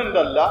 പെർമനന്റ്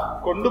അല്ല,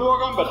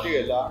 കൊണ്ടുപോകാൻ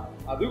പറ്റുകയില്ല.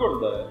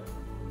 അതുകൊണ്ട്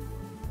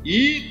ഈ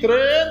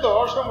ഇത്രയും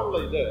ദോഷമുള്ള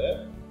ഇത്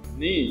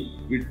നീ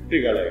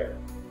വിട്ടുകളയണം.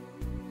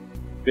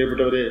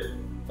 പ്രിയപ്പെട്ടവരെ,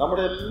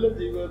 നമ്മുടെ എല്ലാ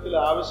ജീവിതത്തിൽ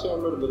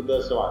ആവശ്യമുള്ള ഒരു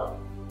നിർദ്ദേശമാണ്.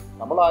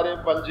 നമ്മൾ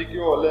ആരെയും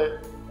വഞ്ചിക്കുകയോ അല്ലെ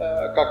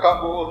കക്കാൻ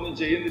പോവുകയോ ഒന്നും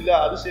ചെയ്യുന്നില്ല,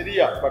 അത്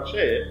ശരിയാ.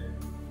 പക്ഷേ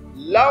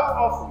ലവ്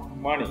ഓഫ്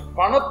മണി,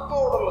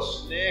 പണത്തോടുള്ള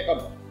സ്നേഹം,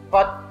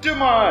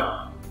 പറ്റുമാൻ,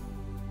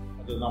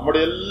 അത് നമ്മുടെ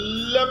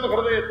എല്ലാം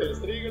ഹൃദയത്തിൽ,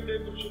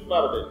 സ്ത്രീകളുടെയും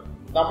പുരുഷന്മാരുടെയും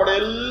നമ്മുടെ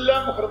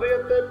എല്ലാം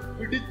ഹൃദയത്തെ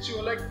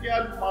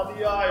പിടിച്ചുലയ്ക്കാൻ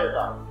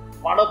മതിയായതാണ്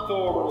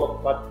പണത്തോടുള്ള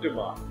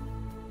പറ്റുമാൻ.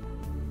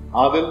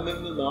 അതിൽ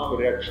നിന്ന് നാം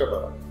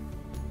രക്ഷപ്പെടണം.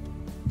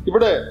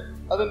 ഇവിടെ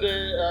അതിന്റെ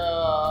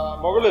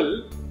മുകളിൽ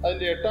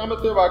അതിന്റെ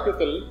 8ാമത്തെ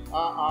വാക്യത്തിൽ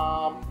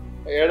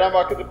 7ാം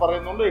വാക്യത്തിൽ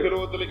പറയുന്നുണ്ട്,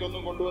 ഇഹലോകത്തിലേക്ക്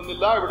ഒന്നും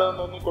കൊണ്ടുവന്നില്ല, ഇവിടെ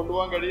നിന്നൊന്നും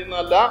കൊണ്ടുപോകാൻ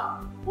കഴിയുന്നതല്ല.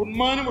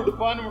 ഉണ്മാനും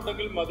ഉടുപ്പാനും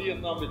ഉണ്ടെങ്കിൽ മതി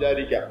എന്ന് നാം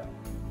വിചാരിക്കാം.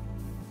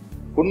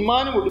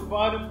 ഉണ്മാനും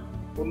ഉടുപ്പാനും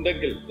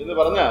ഉണ്ടെങ്കിൽ എന്ന്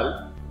പറഞ്ഞാൽ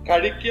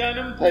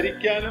കഴിക്കാനും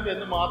ധരിക്കാനും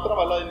എന്ന്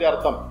മാത്രമല്ല അതിന്റെ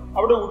അർത്ഥം.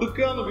 അവിടെ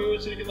ഉടുക്കുക എന്ന്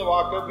ഉപയോഗിച്ചിരിക്കുന്ന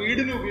വാക്ക്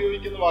വീടിന്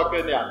ഉപയോഗിക്കുന്ന വാക്ക്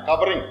തന്നെയാണ്.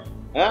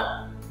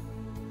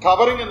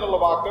 കവറിങ് എന്നുള്ള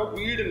വാക്ക്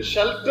വീടിന്,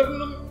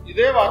 ഷെൽട്ടറിനും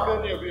ഇതേ വാക്ക്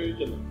തന്നെ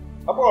ഉപയോഗിക്കുന്നു.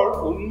 അപ്പോൾ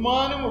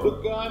ഉണ്മാനും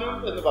ഉടുക്കാനും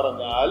എന്ന്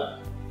പറഞ്ഞാൽ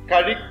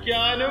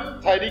കഴിക്കാനും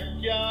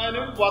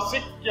ധരിക്കാനും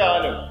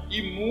വസിക്കാനും, ഈ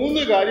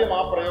 3 കാര്യം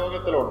ആ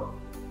പ്രയോഗത്തിലുണ്ട്.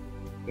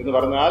 എന്ന്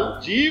പറഞ്ഞാൽ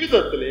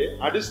ജീവിതത്തിലെ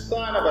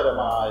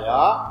അടിസ്ഥാനപരമായ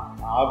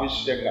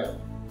ആവശ്യങ്ങൾ,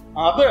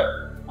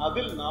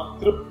 അതിൽ നാം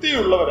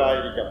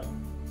തൃപ്തിയുള്ളവരായിരിക്കണം.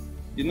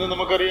 ഇന്ന്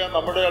നമുക്കറിയാം,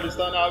 നമ്മുടെ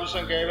അടിസ്ഥാന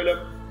ആവശ്യം കേവലം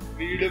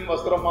വീടും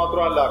വസ്ത്രം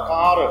മാത്രമല്ല.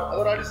 കാറ്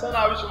അതൊരു അടിസ്ഥാന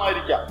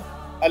ആവശ്യമായിരിക്കാം,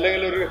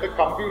 അല്ലെങ്കിൽ ഒരു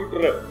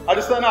കമ്പ്യൂട്ടർ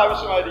അടിസ്ഥാന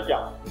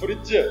ആവശ്യമായിരിക്കാം,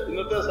 ഫ്രിഡ്ജ്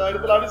ഇന്നത്തെ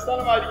സാഹചര്യത്തിൽ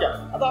അടിസ്ഥാനമായിരിക്കാം.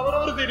 അത്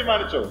അവരവർ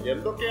തീരുമാനിച്ചോ,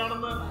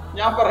 എന്തൊക്കെയാണെന്ന്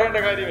ഞാൻ പറയേണ്ട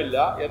കാര്യമില്ല.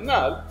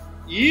 എന്നാൽ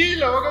ഈ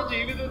ലോക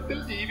ജീവിതത്തിൽ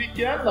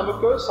ജീവിക്കാൻ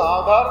നമുക്ക്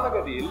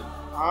സാധാരണഗതിയിൽ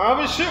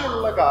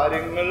ആവശ്യമുള്ള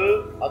കാര്യങ്ങൾ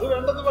അത്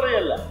വേണ്ടെന്ന്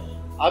പറയല്ല.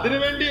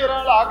 അതിനുവേണ്ടി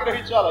ഒരാൾ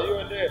ആഗ്രഹിച്ചാൽ, അയ്യോ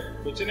എന്റെ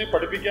കൊച്ചിനെ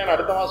പഠിപ്പിക്കാൻ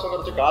അടുത്ത മാസം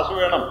കുറച്ച് കാശ്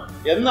വേണം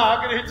എന്ന്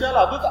ആഗ്രഹിച്ചാൽ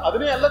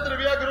അതിനെയല്ല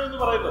ദ്രവ്യാഗ്രഹം എന്ന്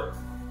പറയുന്നത്.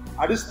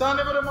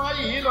 അടിസ്ഥാനപരമായി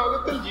ഈ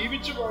ലോകത്തിൽ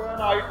ജീവിച്ചു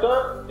പോകാനായിട്ട്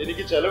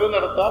എനിക്ക് ചെലവ്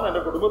നടത്താൻ,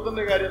 എന്റെ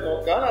കുടുംബത്തിന്റെ കാര്യം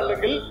നോക്കാൻ,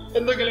 അല്ലെങ്കിൽ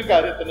എന്തെങ്കിലും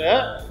കാര്യത്തിന്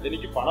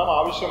എനിക്ക് പണം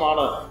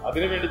ആവശ്യമാണ്,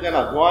 അതിനുവേണ്ടി ഞാൻ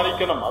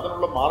അധ്വാനിക്കണം,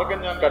 അതിനുള്ള മാർഗം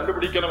ഞാൻ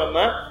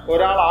കണ്ടുപിടിക്കണമെന്ന്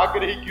ഒരാൾ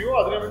ആഗ്രഹിക്കുകയോ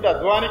അതിനുവേണ്ടി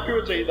അധ്വാനിക്കുകയോ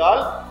ചെയ്താൽ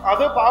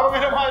അത്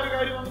പാപകരമായ ഒരു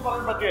കാര്യമെന്ന്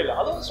പറയാൻ പറ്റുകയില്ല.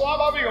 അത്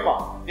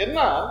സ്വാഭാവികമാണ്.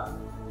 എന്നാൽ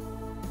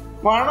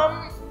പണം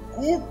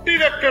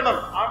കൂട്ടിവെക്കണം,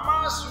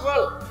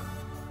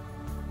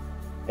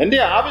 എന്റെ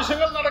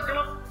ആവശ്യങ്ങൾ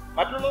നടക്കണം,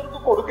 മറ്റുള്ളവർക്ക്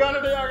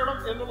കൊടുക്കാനിടയാകണം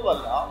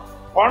എന്നുള്ളതല്ല.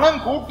 പണം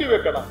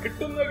കൂട്ടിവെക്കണം.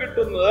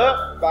 കിട്ടുന്നത്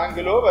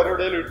ബാങ്കിലോ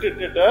വരവിടയിലോ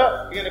ഇട്ടിട്ട്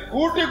ഇങ്ങനെ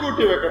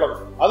കൂട്ടി വെക്കണം.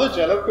 അത്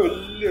ചിലർക്ക്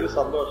വലിയൊരു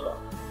സന്തോഷമാണ്.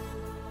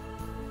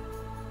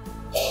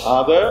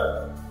 അത്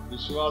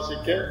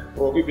വിശ്വാസിക്ക്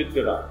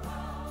പ്രൊഹിബിറ്റഡാണ്.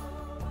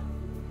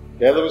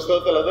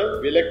 വേദപുസ്തകത്തിൽ അത്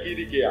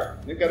വിലക്കിയിരിക്കുകയാണ്.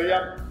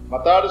 നിങ്ങൾക്കറിയാം,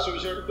 മത്തായിയുടെ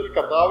സുവിശേഷത്തിൽ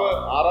കർത്താവ്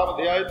 6ാം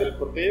അധ്യായത്തിൽ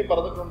പ്രത്യേകം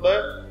പറഞ്ഞിട്ടുണ്ട്,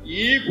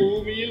 ഈ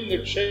ഭൂമിയിൽ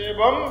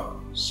നിക്ഷേപം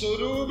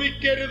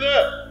സ്വരൂപിക്കരുത്.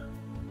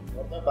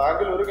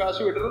 ബാങ്കിൽ ഒരു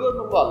കാശ് വിടരുത്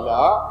എന്നുള്ളതല്ല,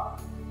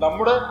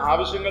 നമ്മുടെ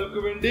ആവശ്യങ്ങൾക്ക്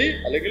വേണ്ടി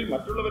അല്ലെങ്കിൽ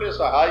മറ്റുള്ളവരെ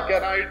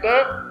സഹായിക്കാനായിട്ട്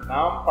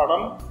നാം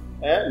പണം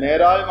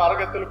നേരായ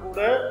മാർഗത്തിൽ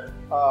കൂടെ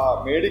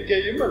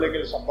മേടിക്കുകയും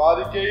അല്ലെങ്കിൽ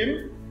സമ്പാദിക്കുകയും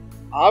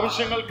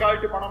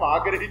ആവശ്യങ്ങൾക്കായിട്ട് പണം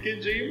ആഗ്രഹിക്കുകയും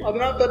ചെയ്യും.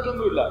 അതിനാൽ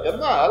തെറ്റൊന്നുമില്ല.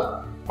 എന്നാൽ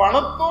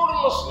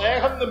പണത്തോടുള്ള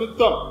സ്നേഹം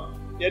നിമിത്തം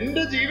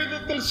എന്റെ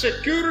ജീവിതത്തിൽ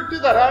സെക്യൂരിറ്റി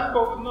തരാൻ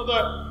പോകുന്നത്,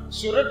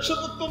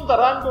 സുരക്ഷിതത്വം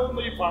തരാൻ പോകുന്ന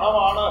ഈ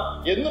പണമാണ്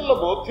എന്നുള്ള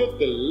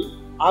ബോധ്യത്തിൽ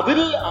അതിൽ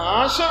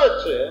ആശ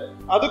വെച്ച്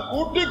അത്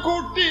കൂട്ടി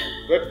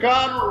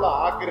വെക്കാനുള്ള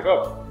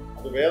ആഗ്രഹം,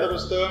 അത്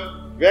വേദപുസ്തകം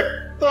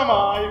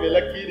വ്യക്തമായി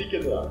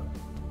വിലക്കിയിരിക്കുന്നതാണ്.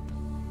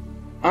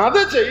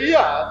 അത്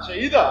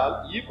ചെയ്താൽ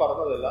ഈ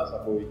പറഞ്ഞതെല്ലാം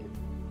സംഭവിക്കും.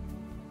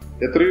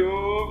 എത്രയോ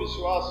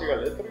വിശ്വാസികൾ,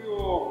 എത്രയോ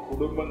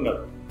കുടുംബങ്ങൾ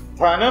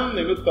ധനം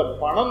നിമിത്തം,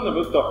 പണം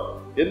നിമിത്തം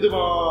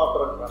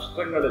എന്തുമാത്രം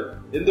കഷ്ടങ്ങളിൽ,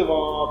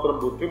 എന്തുമാത്രം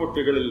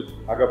ബുദ്ധിമുട്ടുകളിൽ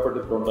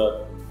അകപ്പെട്ടിട്ടുണ്ട്.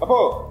 അപ്പോ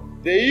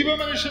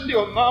ദൈവമനുഷ്യന്റെ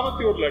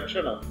 1ാമത്തെ ഒരു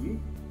ലക്ഷണം,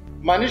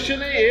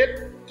 മനുഷ്യനെ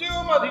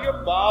ഏറ്റവും അധികം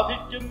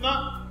ബാധിക്കുന്ന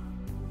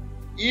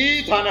ഈ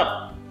ധനം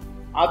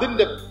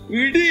അതിന്റെ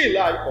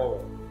പിടിയിലായി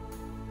പോകണം.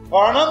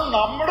 പണം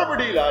നമ്മുടെ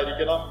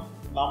പിടിയിലായിരിക്കണം,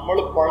 നമ്മൾ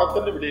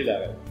പണത്തിന്റെ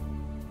പിടിയിലാകണം.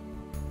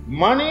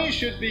 മണി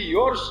should be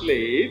your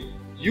slave,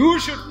 you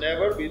should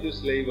never be the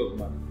slave of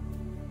money.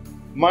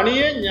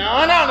 മണിയെ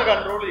ഞാനാണ്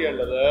കൺട്രോൾ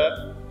ചെയ്യേണ്ടത്,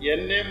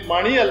 എന്നെ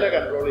മണിയല്ല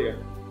കൺട്രോൾ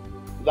ചെയ്യേണ്ടത്.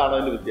 ഇതാണ്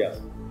അതിന്റെ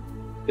വ്യത്യാസം.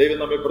 ദൈവം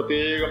നമ്മെ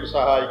പ്രത്യേകം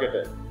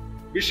സഹായിക്കട്ടെ.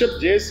 ബിഷപ്പ്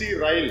JC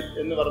റൈൽ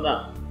എന്ന് പറഞ്ഞ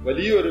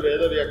വലിയൊരു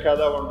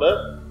വേദവ്യാഖ്യാതാവുണ്ട്.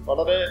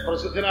 വളരെ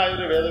പ്രസിദ്ധനായ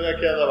ഒരു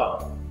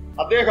വേദവ്യാഖ്യാതാവാണ്.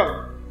 അദ്ദേഹം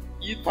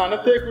ഈ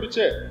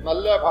ധനത്തെക്കുറിച്ച്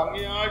നല്ല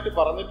ഭംഗിയായിട്ട്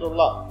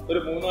പറഞ്ഞിട്ടുള്ള ഒരു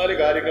 3-4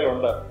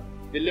 കാര്യങ്ങളുണ്ട്.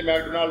 വില്യം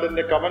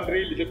മാക്ഡൊണാൾഡിന്റെ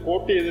കമന്ററിയിൽ ഇത്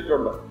കോട്ട്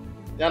ചെയ്തിട്ടുണ്ട്.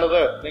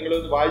 ഞാനത്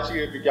നിങ്ങളൊന്ന് വായിച്ചു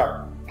കേൾപ്പിക്കാം.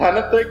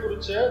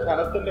 ധനത്തെക്കുറിച്ച്,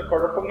 ധനത്തിന്റെ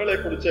കുഴപ്പങ്ങളെ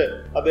കുറിച്ച്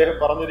അദ്ദേഹം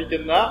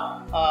പറഞ്ഞിരിക്കുന്ന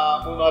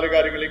 3-4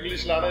 കാര്യങ്ങൾ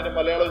ഇംഗ്ലീഷിലാണ്, ഇതിന്റെ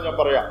മലയാളം ഞാൻ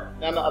പറയാം.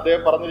 ഞാൻ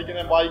അദ്ദേഹം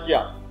പറഞ്ഞിരിക്കുന്ന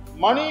വായിക്കാം.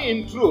 Money in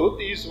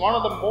truth is one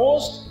of the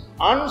most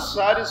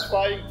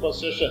അൺസാറ്റിസ്ഫൈയിങ്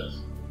possessions.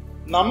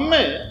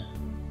 നമ്മെ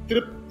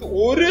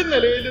ഒരു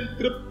നിലയിലും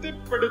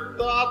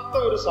തൃപ്തിപ്പെടുത്താത്ത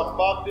ഒരു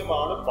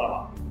സമ്പാദ്യമാണ്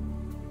പണം.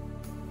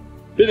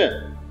 പിന്നെ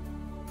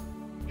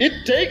It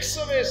takes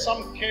away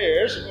some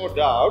cares, no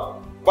doubt,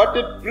 but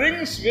it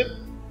brings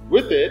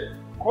with it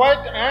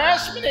quite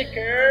as many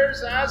cares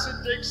as it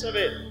takes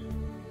away.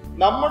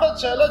 നമ്മുടെ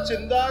ചില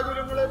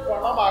ചിന്താകുലങ്ങളെ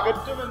പണം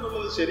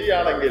അകറ്റുമെന്നുള്ളത്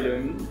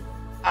ശരിയാണെങ്കിലും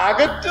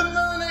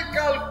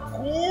അകറ്റുന്നതിനേക്കാൾ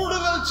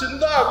കൂടുതൽ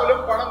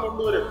ചിന്താകുലം പണം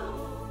കൊണ്ടുവരും.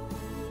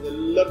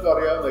 ഇതെല്ലാവർക്കും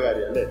അറിയാവുന്ന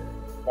കാര്യം അല്ലേ?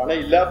 പണം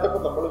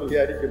ഇല്ലാത്തപ്പോൾ നമ്മൾ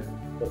വിചാരിക്കും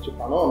കുറച്ച്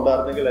പണം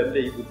ഉണ്ടായിരുന്നെങ്കിൽ എൻ്റെ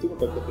ഈ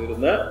ബുദ്ധിമുട്ടൊക്കെ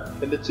തീർന്ന്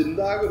എൻ്റെ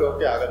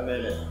ചിന്താകുലമൊക്കെ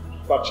അകന്നേനെ.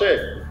 പക്ഷേ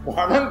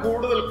പണം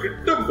കൂടുതൽ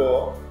കിട്ടുമ്പോ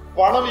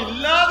പണം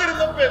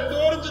ഇല്ലാതിരുന്നപ്പോ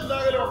എന്തോരം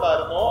ചിന്താകുലം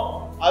ഉണ്ടായിരുന്നോ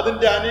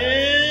അതിന്റെ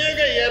അനേക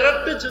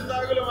ഇരട്ടി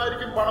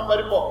ചിന്താകുലമായിരിക്കും പണം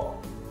വരുമ്പോ.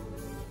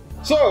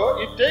 So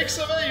it takes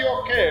away your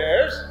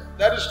cares,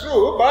 that is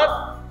true, but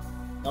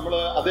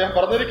അദ്ദേഹം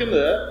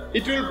പറഞ്ഞിരിക്കുന്നത്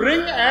it will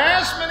bring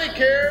as many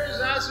cares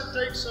as it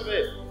takes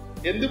away.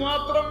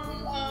 എന്തുമാത്രം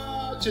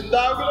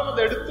ചിന്താകുലം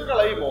അത് എടുത്തു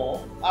കളയുമോ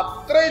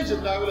അത്രയും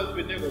ചിന്താകുലം അത്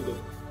പിന്നെ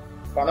കൊണ്ടുവരും.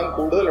 പണം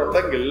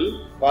കൂടുതലുണ്ടെങ്കിൽ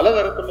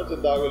പലതരത്തിലുള്ള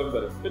ചിന്താകുലം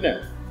വരും. പിന്നെ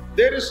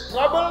there is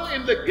trouble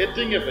in the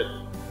getting of it.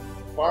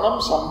 പണം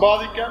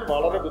സമ്പാദിക്കാൻ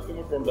വളരെ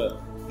ബുദ്ധിമുട്ടുണ്ട്.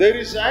 There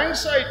is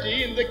anxiety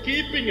in the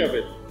keeping of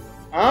it.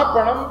 ആ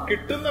പണം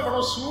കിട്ടുന്ന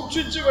പണം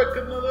സൂക്ഷിച്ചു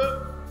വെക്കുന്നത്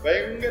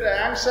ഭയങ്കര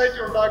ആങ്സൈറ്റി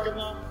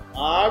ഉണ്ടാക്കുന്ന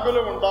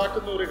ആകുലം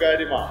ഉണ്ടാക്കുന്ന ഒരു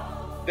കാര്യമാണ്.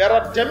 There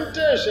are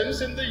temptations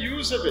in the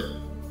use of it.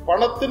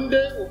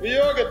 പണത്തിന്റെ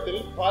ഉപയോഗത്തിൽ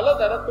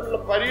പലതരത്തിലുള്ള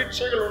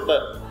പരീക്ഷകളുണ്ട്.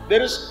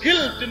 There is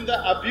guilt in the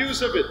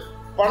abuse of it.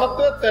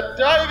 പണത്തെ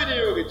തെറ്റായി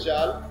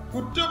വിനിയോഗിച്ചാൽ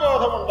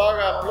കുറ്റബോധം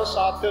ഉണ്ടാകാനുള്ള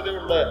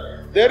സാധ്യതയുണ്ട്.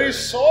 There is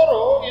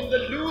sorrow in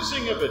the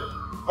losing of it.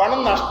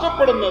 പണം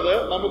നഷ്ടപ്പെടുന്നത്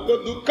നമുക്ക്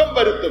ദുഃഖം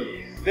വരുത്തും.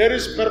 There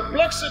is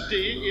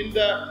perplexity in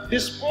the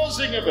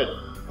disposing of it.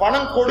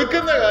 പണം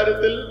കൊടുക്കുന്ന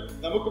കാര്യത്തിൽ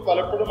നമുക്ക്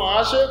പലപ്പോഴും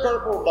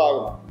ആശയക്കുഴപ്പം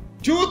ഉണ്ടാകും.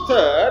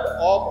 2/3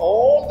 of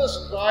all the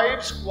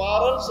strifes,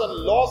 quarrels and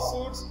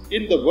lawsuits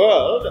in the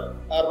world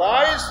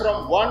arise from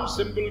one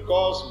simple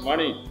cause,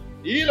 money.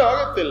 ഈ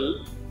ലോകത്തിൽ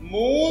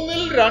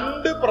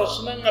 2/3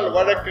 പ്രശ്നങ്ങൾ,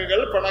 വഴക്കുകൾ,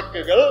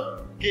 പിണക്കുകൾ,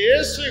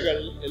 കേസുകൾ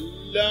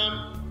എല്ലാം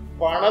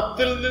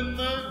പണത്തിൽ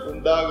നിന്ന്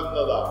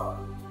ഉണ്ടാകുന്നതാണ്.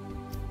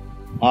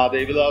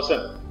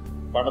 ദേവദാസൻ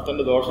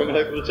പണത്തിന്റെ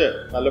ദോഷങ്ങളെ കുറിച്ച്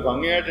നല്ല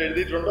ഭംഗിയായിട്ട്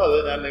എഴുതിയിട്ടുണ്ട്. അത്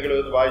ഞാൻ നിങ്ങളെ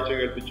ഒന്ന് വായിച്ചു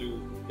കേൾപ്പിച്ചു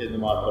എന്ന്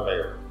മാത്രമേ.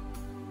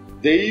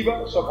 ദൈവ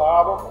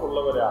സ്വഭാവം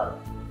ഉള്ളവരാണ്,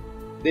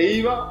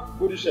 ദൈവ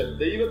പുരുഷൻ,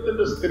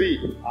 ദൈവത്തിന്റെ സ്ത്രീ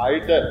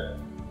ആയിട്ട്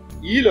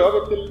ഈ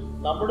ലോകത്തിൽ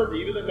നമ്മുടെ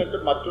ജീവിതം കണ്ട്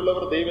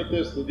മറ്റുള്ളവർ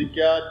ദൈവത്തെ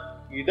സ്തുതിക്കാൻ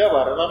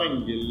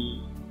ഇടവരണമെങ്കിൽ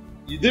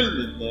ഇതിൽ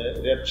നിന്ന്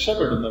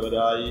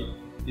രക്ഷപ്പെടുന്നവരായി,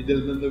 ഇതിൽ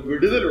നിന്ന്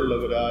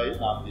വിടുതലുള്ളവരായി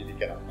നാം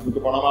ജീവിക്കണം.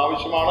 നമുക്ക് പണം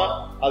ആവശ്യമാണ്,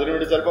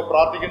 അതിനുവേണ്ടി ചിലപ്പോൾ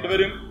പ്രാർത്ഥിക്കേണ്ടി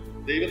വരും.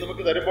 ദൈവം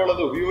നമുക്ക് തരുമ്പോൾ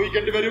അത്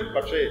ഉപയോഗിക്കേണ്ടി വരും.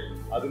 പക്ഷേ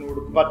അതിനോട്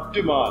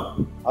പറ്റുമാൻ,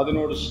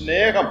 അതിനോട്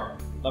സ്നേഹം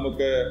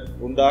നമുക്ക്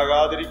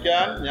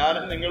ഉണ്ടാകാതിരിക്കാൻ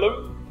ഞാനും നിങ്ങളും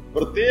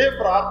പ്രത്യേകം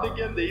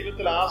പ്രാർത്ഥിക്കാൻ,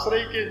 ദൈവത്തിൽ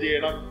ആശ്രയിക്കുകയും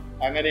ചെയ്യണം.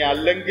 അങ്ങനെ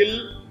അല്ലെങ്കിൽ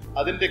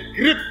അതിന്റെ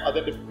ഗ്രിപ്പ്,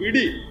 അതിന്റെ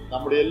പിടി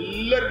നമ്മുടെ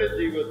എല്ലാവരുടെയും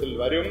ജീവിതത്തിൽ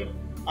വരും.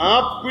 ആ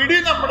പിടി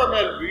നമ്മുടെ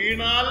മേൽ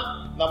വീണാൽ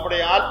നമ്മുടെ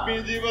ആത്മീയ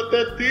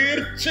ജീവിതത്തെ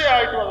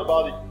തീർച്ചയായിട്ടും അത്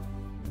ബാധിക്കും.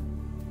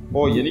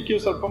 എനിക്ക്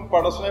സ്വല്പം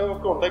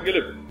പണസ്നേഹമൊക്കെ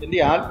ഉണ്ടെങ്കിലും എന്റെ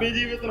ആത്മീയ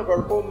ജീവിതത്തിന്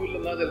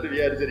കുഴപ്പമൊന്നുമില്ലെന്നാ ചിലർ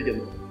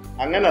വിചാരിച്ചിരിക്കുന്നത്.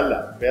 അങ്ങനല്ല.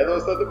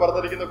 വേദപുസ്തകത്തിൽ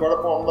പറഞ്ഞിരിക്കുന്ന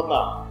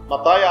കുഴപ്പമുണ്ടെന്നാ.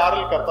 മത്തായി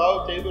 6 കർത്താവ്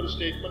ചെയ്തൊരു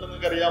സ്റ്റേറ്റ്മെന്റ്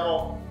നിങ്ങൾക്ക് അറിയാമോ?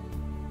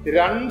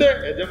 2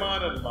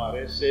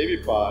 യജമാനന്മാരെ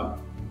സേവിപ്പാൻ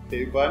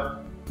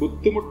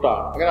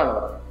ബുദ്ധിമുട്ടാണ്. അങ്ങനെയാണ്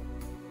പറഞ്ഞത്.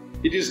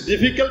 It is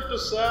difficult to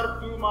serve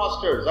 2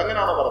 masters.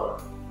 അങ്ങനെയാണോ പറഞ്ഞത്?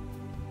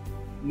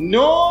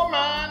 No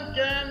man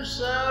can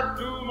serve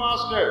 2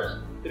 masters.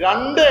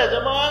 2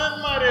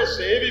 യജമാനന്മാരെ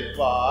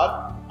സേവിപ്പാൻ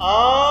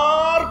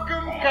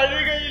ആർക്കും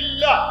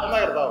കഴിയുകയില്ല എന്ന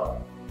കർത്താവ്.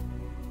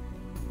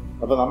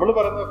 അപ്പൊ നമ്മൾ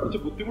പറയുന്നത് കുറച്ച്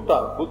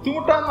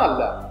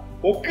ബുദ്ധിമുട്ടാന്നല്ല,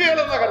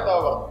 ഒക്കുകയല്ലെന്ന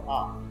കർത്താവ് പറഞ്ഞു.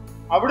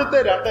 അവിടുത്തെ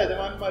 2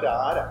 യജമാനന്മാർ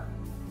ആരാ?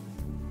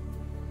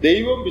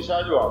 ദൈവവും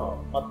പിശാചുമാണോ?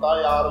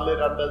 മത്തായി 6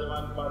 2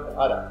 യജമാനന്മാർ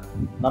ആരാ?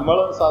 നമ്മൾ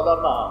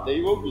സാധാരണ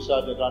ദൈവവും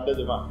പിശാചും 2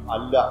 യജമാൻ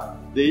അല്ല.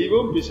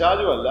 ദൈവവും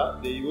പിശാചുമല്ല,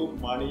 ദൈവവും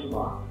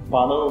മണിയുമാണ്,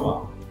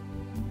 പണവുമാണ്.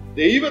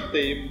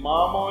 ദൈവത്തെയും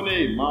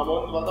മാമോനെയും, മാമോൻ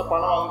എന്ന് പറഞ്ഞ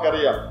പണം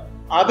നമുക്കറിയാം,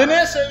 അതിനെ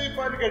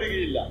സേവിപ്പാൻ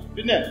കഴിയുകയില്ല.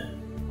 പിന്നെ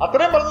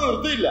അത്രയും പറഞ്ഞ്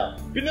നിർത്തിയില്ല,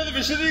 പിന്നെ അത്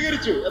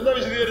വിശദീകരിച്ചു. എന്താ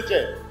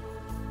വിശദീകരിച്ചേ?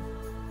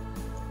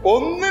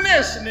 ഒന്നിനെ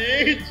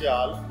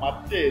സ്നേഹിച്ചാൽ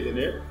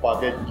മറ്റേതിനെ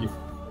പകയ്ക്കും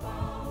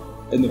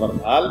എന്ന്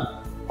പറഞ്ഞാൽ,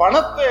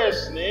 പണത്തെ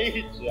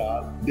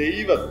സ്നേഹിച്ചാൽ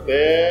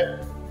ദൈവത്തെ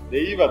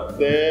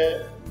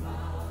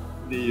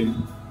നീയും.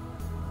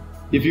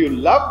 If you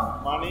love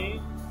money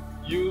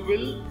you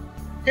will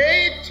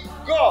hate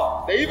God.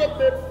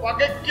 ദൈവത്തെ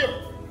പകയ്ക്കും.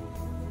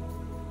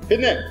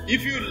 പിന്നെ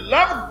if you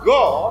love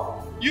God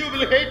you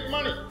will hate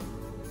മണി.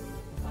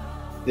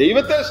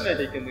 ദൈവത്തെ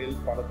സ്നേഹിക്കുന്നതിൽ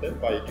പണത്തെ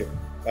പകയ്ക്കും.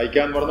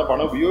 പകയ്ക്കാന്ന് പറഞ്ഞ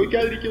പണം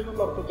ഉപയോഗിക്കാതിരിക്കും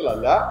എന്നുള്ള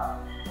അർത്ഥത്തിലല്ല,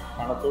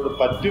 പണത്തോട്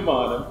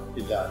പറ്റുമാനം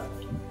ഇല്ലാതെ.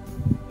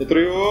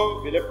 എത്രയോ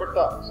വിലപ്പെട്ട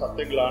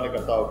സത്യങ്ങളാണ്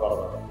കർത്താവ്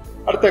പറഞ്ഞത്.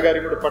 അടുത്ത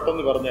കാര്യം കൂടെ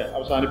പെട്ടെന്ന് പറഞ്ഞ്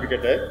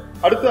അവസാനിപ്പിക്കട്ടെ.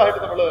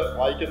 അടുത്തതായിട്ട് നമ്മൾ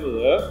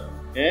വായിക്കുന്നത്,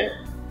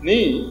 നീ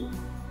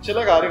ചില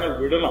കാര്യങ്ങൾ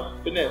വിടണം,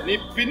 പിന്നെ നീ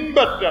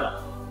പിൻപറ്റണം.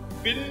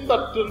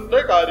 പിൻപറ്റേണ്ട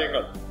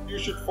കാര്യങ്ങൾ യു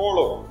ഷുഡ്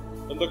ഫോളോ.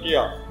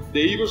 എന്തൊക്കെയാ?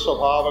 ദൈവ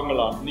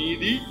സ്വഭാവങ്ങളാണ്.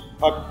 നീതി,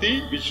 ഭക്തി,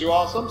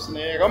 വിശ്വാസം,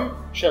 സ്നേഹം,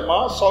 ക്ഷമ,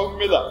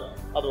 സൗമ്യത.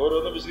 അത്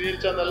ഓരോന്നും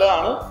വിശദീകരിച്ചാൽ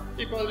നല്ലതാണ്.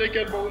 ഇപ്പൊ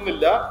അതിലേക്ക്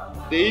പോകുന്നില്ല.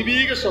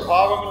 ദൈവീക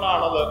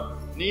സ്വഭാവങ്ങളാണത്.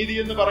 നീതി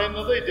എന്ന്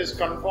പറയുന്നത് it is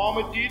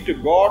conformity to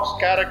God's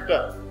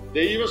character.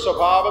 ദൈവ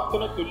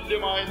സ്വഭാവത്തിന്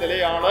തുല്യമായ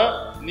നിലയാണ്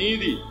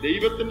നീതി.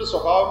 ദൈവത്തിന്റെ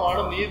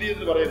സ്വഭാവമാണ് നീതി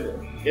എന്ന് പറയുന്നത്.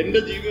 എന്റെ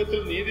ജീവിതത്തിൽ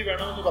നീതി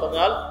വേണമെന്ന്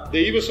പറഞ്ഞാൽ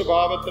ദൈവ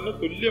സ്വഭാവത്തിന്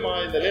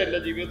തുല്യമായ നില എന്റെ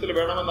ജീവിതത്തിൽ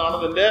വേണമെന്നാണ്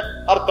ഇതിന്റെ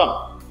അർത്ഥം.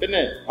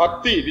 പിന്നെ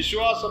ഭക്തി,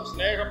 വിശ്വാസം,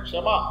 സ്നേഹം,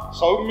 ക്ഷമ,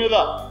 സൗമ്യത,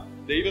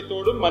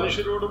 ദൈവത്തോടും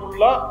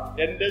മനുഷ്യരോടുമുള്ള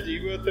എന്റെ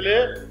ജീവിതത്തിലെ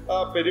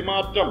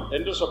പെരുമാറ്റം,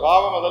 എന്റെ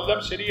സ്വഭാവം, അതെല്ലാം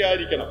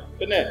ശരിയായിരിക്കണം.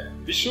 പിന്നെ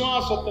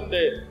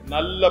വിശ്വാസത്തിന്റെ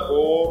നല്ല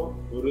പോർ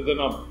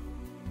പൊരുതണം.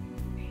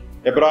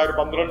 എബ്രായർ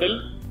 12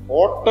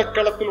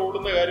 ഓട്ടക്കളത്തിൽ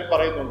ഓടുന്ന കാര്യം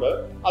പറയുന്നുണ്ട്.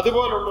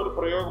 അതുപോലുള്ള ഒരു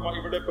പ്രയോഗമാണ്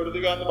ഇവിടെ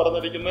പൊരുതുക എന്ന്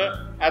പറഞ്ഞിരിക്കുന്നത്.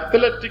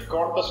 അത്ലറ്റിക്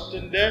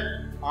കോണ്ടസ്റ്റിന്റെ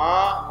ആ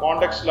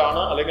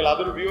കോണ്ടെക്സ്റ്റിലാണ്, അല്ലെങ്കിൽ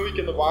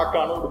അതിലുപയോഗിക്കുന്ന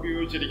വാക്കാണ്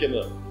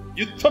ഉപയോഗിച്ചിരിക്കുന്നത്.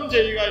 യുദ്ധം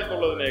ചെയ്യുക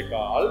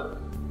എന്നുള്ളതിനേക്കാൾ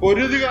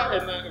പൊരുതുക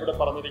എന്ന് ഇവിടെ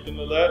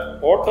പറഞ്ഞിരിക്കുന്നത്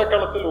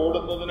ഓട്ടക്കളത്തിൽ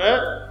ഓടുന്നതിന്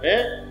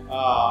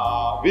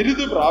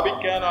ബിരുദ്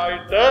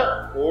പ്രാപിക്കാനായിട്ട്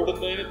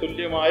ഓടുന്നതിന്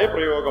തുല്യമായ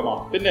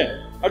പ്രയോഗമാണ്. പിന്നെ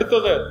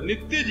അടുത്തത്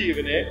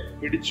നിത്യജീവനെ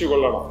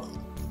പിടിച്ചുകൊള്ളണം.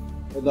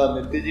 എന്താ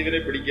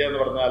നിത്യജീവനെ പിടിക്കുക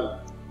എന്ന് പറഞ്ഞാൽ?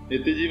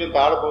 നിത്യജീവൻ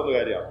താഴെ പോകുന്ന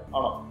കാര്യമാണ്,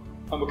 ആണോ?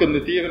 നമുക്ക്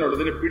നിത്യജീവനുണ്ട്,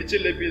 ഇതിനെ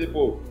പിടിച്ചില്ലേ ഇത്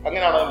പോകും,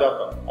 അങ്ങനെയാണോ അതിന്റെ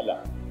അർത്ഥം? അല്ല.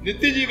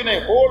 നിത്യജീവനെ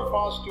hold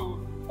fast to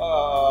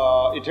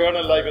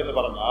eternal life എന്ന്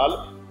പറഞ്ഞാൽ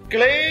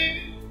claim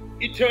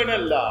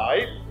eternal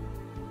life,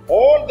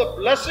 all the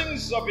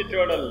blessings of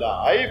eternal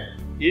life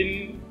in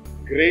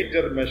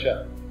greater measure.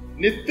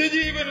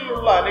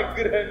 നിത്യജീവനിലുള്ള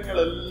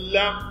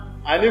അനുഗ്രഹങ്ങളെല്ലാം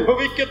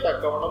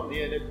അനുഭവിക്കത്തക്കവണ്ണം നീ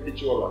അതിനെ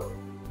പിടിച്ചുകൊള്ളണം.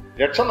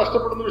 രക്ഷ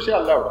നഷ്ടപ്പെടുന്ന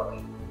വിഷയമല്ല അവിടെ.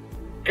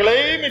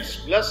 Claim its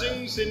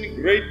blessings in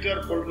greater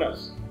fullness.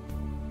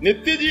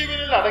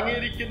 നിത്യജീവനിൽ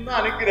അടങ്ങിയിരിക്കുന്ന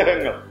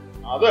അനുഗ്രഹങ്ങൾ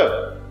അത്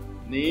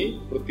നീ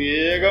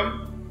പ്രത്യേകം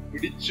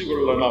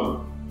പിടിച്ചുകൊള്ളണം.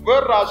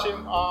 വേറൊരാശയം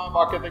ആ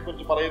വാക്യത്തെ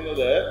കുറിച്ച്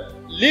പറയുന്നത്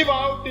live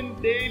out in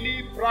daily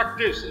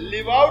practice.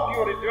 Live out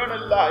your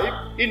eternal life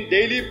in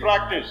daily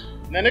practice.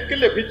 നിനക്ക്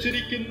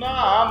ലഭിച്ചിരിക്കുന്ന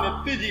ആ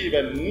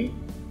നിത്യജീവൻ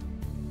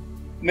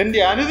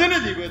നിന്റെ അനുദിന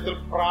ജീവിതത്തിൽ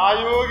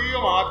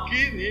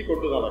പ്രായോഗികമാക്കി നീ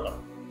കൊണ്ടു നടക്കണം.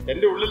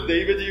 എന്റെ ഉള്ളിൽ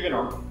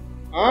ദൈവജീവനുണ്ട്,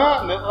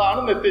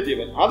 അതാണ്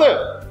നിത്യജീവൻ. അത്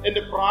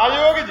എന്റെ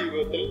പ്രായോഗിക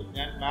ജീവിതത്തിൽ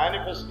ഞാൻ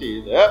മാനിഫെസ്റ്റ്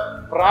ചെയ്ത്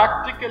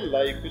പ്രാക്ടിക്കൽ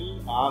ലൈഫിൽ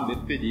ആ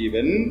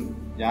നിത്യജീവൻ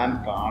ഞാൻ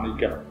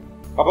കാണിക്കണം.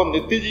 അപ്പം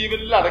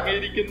നിത്യജീവനിൽ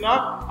അടങ്ങിയിരിക്കുന്ന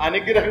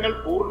അനുഗ്രഹങ്ങൾ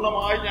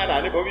പൂർണ്ണമായി ഞാൻ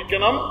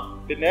അനുഭവിക്കണം.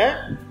 പിന്നെ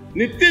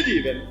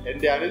നിത്യജീവൻ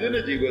എന്റെ അനുദിന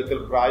ജീവിതത്തിൽ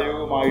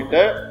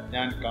പ്രായോഗികമായിട്ട്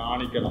ഞാൻ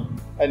കാണിക്കണം.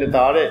 അതിന്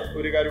താഴെ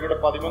ഒരു കാര്യം കൂടെ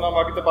 13-ാം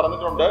വാക്യത്തിൽ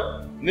പറഞ്ഞിട്ടുണ്ട്.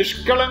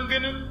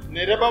 നിഷ്കളങ്കനും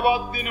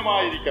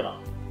നിരപവാദ്യനുമായിരിക്കണം.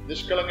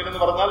 നിഷ്കളങ്കൻ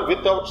എന്ന് പറഞ്ഞാൽ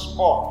വിത്തൗട്ട്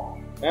സ്പോട്ട്,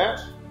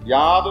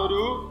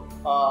 യാതൊരു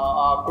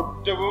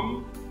കുറ്റവും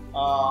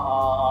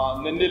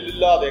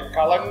നിന്നിലില്ലാതെ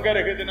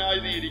കളങ്കരഹിതനായി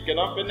നീ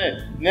ഇരിക്കണം. പിന്നെ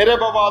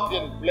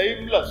നിരപവാദ്യൻ,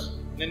 ബ്ലെയിംലെസ്,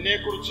 നിന്നെ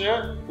കുറിച്ച്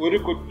ഒരു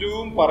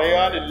കുറ്റവും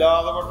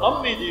പറയാനില്ലാതെ വണ്ണം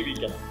നീ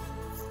ജീവിക്കണം.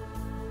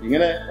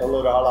 ഇങ്ങനെ ഉള്ള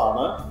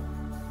ഒരാളാണ്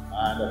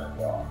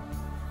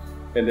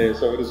എന്റെ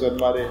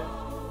സഹോദരന്മാരെ,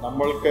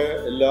 നമ്മൾക്ക്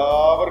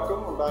എല്ലാവർക്കും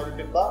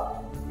ഉണ്ടായിരിക്കേണ്ട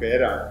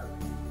പേരാണ്.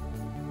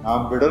 നാം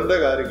വിടേണ്ട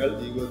കാര്യങ്ങൾ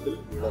ജീവിതത്തിൽ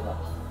വിടണം.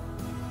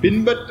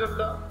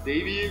 പിൻപറ്റേണ്ട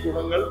ദൈവീയ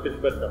ഗുണങ്ങൾ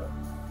പിൻപറ്റണം.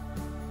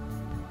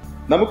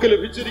 നമുക്ക്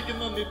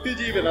ലഭിച്ചിരിക്കുന്ന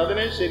നിത്യജീവൻ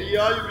അതിനെ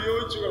ശരിയായി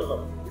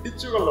ഉപയോഗിച്ചുകൊള്ളണം,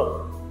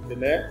 പിടിച്ചുകൊള്ളണം.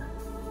 പിന്നെ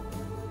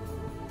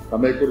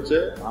നമ്മെക്കുറിച്ച്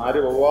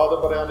ആരും അപവാദം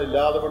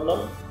പറയാനില്ലാതെ വണ്ണം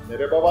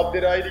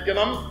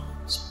നിരപവാദ്യരായിരിക്കണം,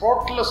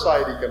 സ്പോട്ട്ലെസ്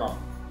ആയിരിക്കണം.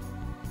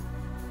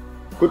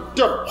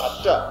 കുറ്റം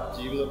അറ്റ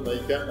ജീവിതം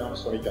നയിക്കാൻ നാം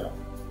ശ്രമിക്കണം.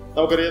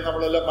 നമുക്കറിയാം,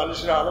 നമ്മളെല്ലാം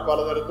മനുഷ്യരാണ്.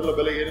 പലതരത്തിലുള്ള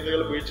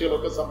ബലഹീനതകളും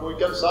വീഴ്ചകളൊക്കെ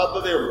സംഭവിക്കാൻ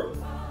സാധ്യതയുള്ളൂ.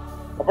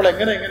 അപ്പോൾ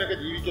എങ്ങനെയൊക്കെ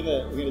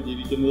ഇങ്ങനെ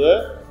ജീവിക്കുന്നത്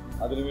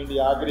അതിനുവേണ്ടി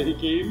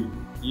ആഗ്രഹിക്കുകയും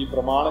ഈ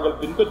പ്രമാണങ്ങൾ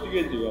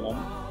പിൻപറ്റുകയും ചെയ്യണം.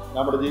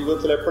 നമ്മുടെ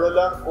ജീവിതത്തിൽ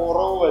എപ്പോഴെല്ലാം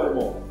കുറവ്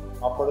വരുമോ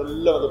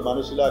അപ്പോഴെല്ലാം അത്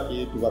മനസ്സിലാക്കി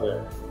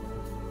ഏറ്റുപറയണം.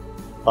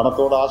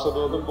 പണത്തോട് ആശ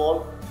തോന്നുമ്പോൾ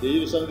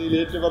ദൈവസന്നിധിയിൽ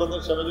ഏറ്റുപറഞ്ഞ്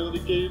ക്ഷമ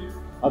ചോദിക്കുകയും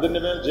അതിൻ്റെ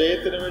മേൽ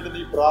ജയത്തിന് വേണ്ടി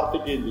നീ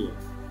പ്രാർത്ഥിക്കുകയും ചെയ്യും.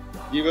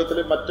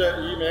 ജീവിതത്തിലെ മറ്റ്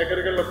ഈ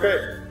മേഖലകളിലൊക്കെ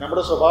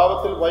നമ്മുടെ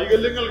സ്വഭാവത്തിൽ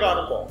വൈകല്യങ്ങൾ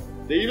കാണുമ്പോൾ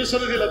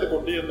ദൈവസന്നിധിയിൽ അത്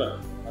കൊണ്ടുവന്ന്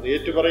അത്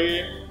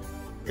ഏറ്റുപറയുകയും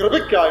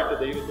കൃപയ്ക്കായിട്ട്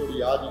ദൈവത്തോട്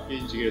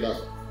യാചിക്കുകയും ചെയ്യണം.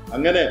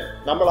 അങ്ങനെ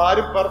നമ്മൾ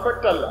ആരും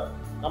പെർഫെക്റ്റ് അല്ല.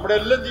 നമ്മുടെ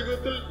എല്ലാം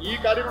ജീവിതത്തിൽ ഈ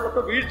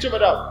കാര്യങ്ങളൊക്കെ വീഴ്ച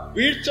വരാം.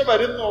 വീഴ്ച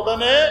വരുന്ന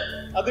ഉടനെ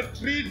അത്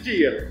ട്രീറ്റ്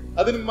ചെയ്യണം,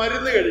 അതിന്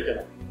മരുന്ന്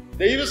കഴിക്കണം,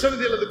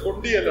 ദൈവസന്നിധിയിൽ അത്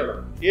കൊണ്ടുചെല്ലണം,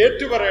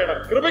 ഏറ്റുപറയണം,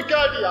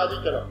 കൃപയ്ക്കായിട്ട്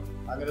യാചിക്കണം.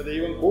 അങ്ങനെ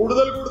ദൈവം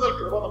കൂടുതൽ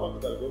കൃപ നമുക്ക്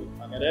നൽകും.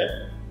 അങ്ങനെ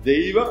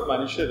ദൈവ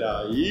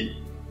മനുഷ്യരായി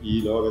ഈ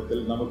ലോകത്തിൽ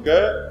നമുക്ക്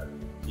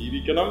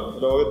ജീവിക്കണം.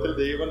 ലോകത്തിൽ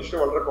ദൈവമനുഷ്യർ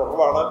വളരെ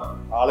കുറവാണ്.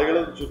 ആളുകൾ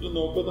ചുറ്റും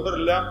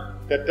നോക്കുന്നവരെല്ലാം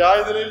തെറ്റായ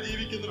നിലയിൽ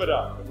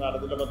ജീവിക്കുന്നവരാ. എന്നാൽ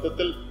അതിന്റെ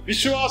മധ്യത്തിൽ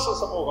വിശ്വാസ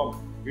സമൂഹം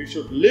we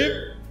should live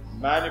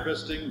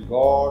manifesting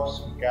God's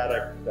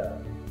character.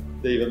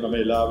 ദൈവം നമ്മെ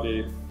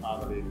എല്ലാവരെയും ആ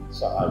നിലയിൽ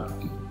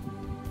സഹായിക്കും.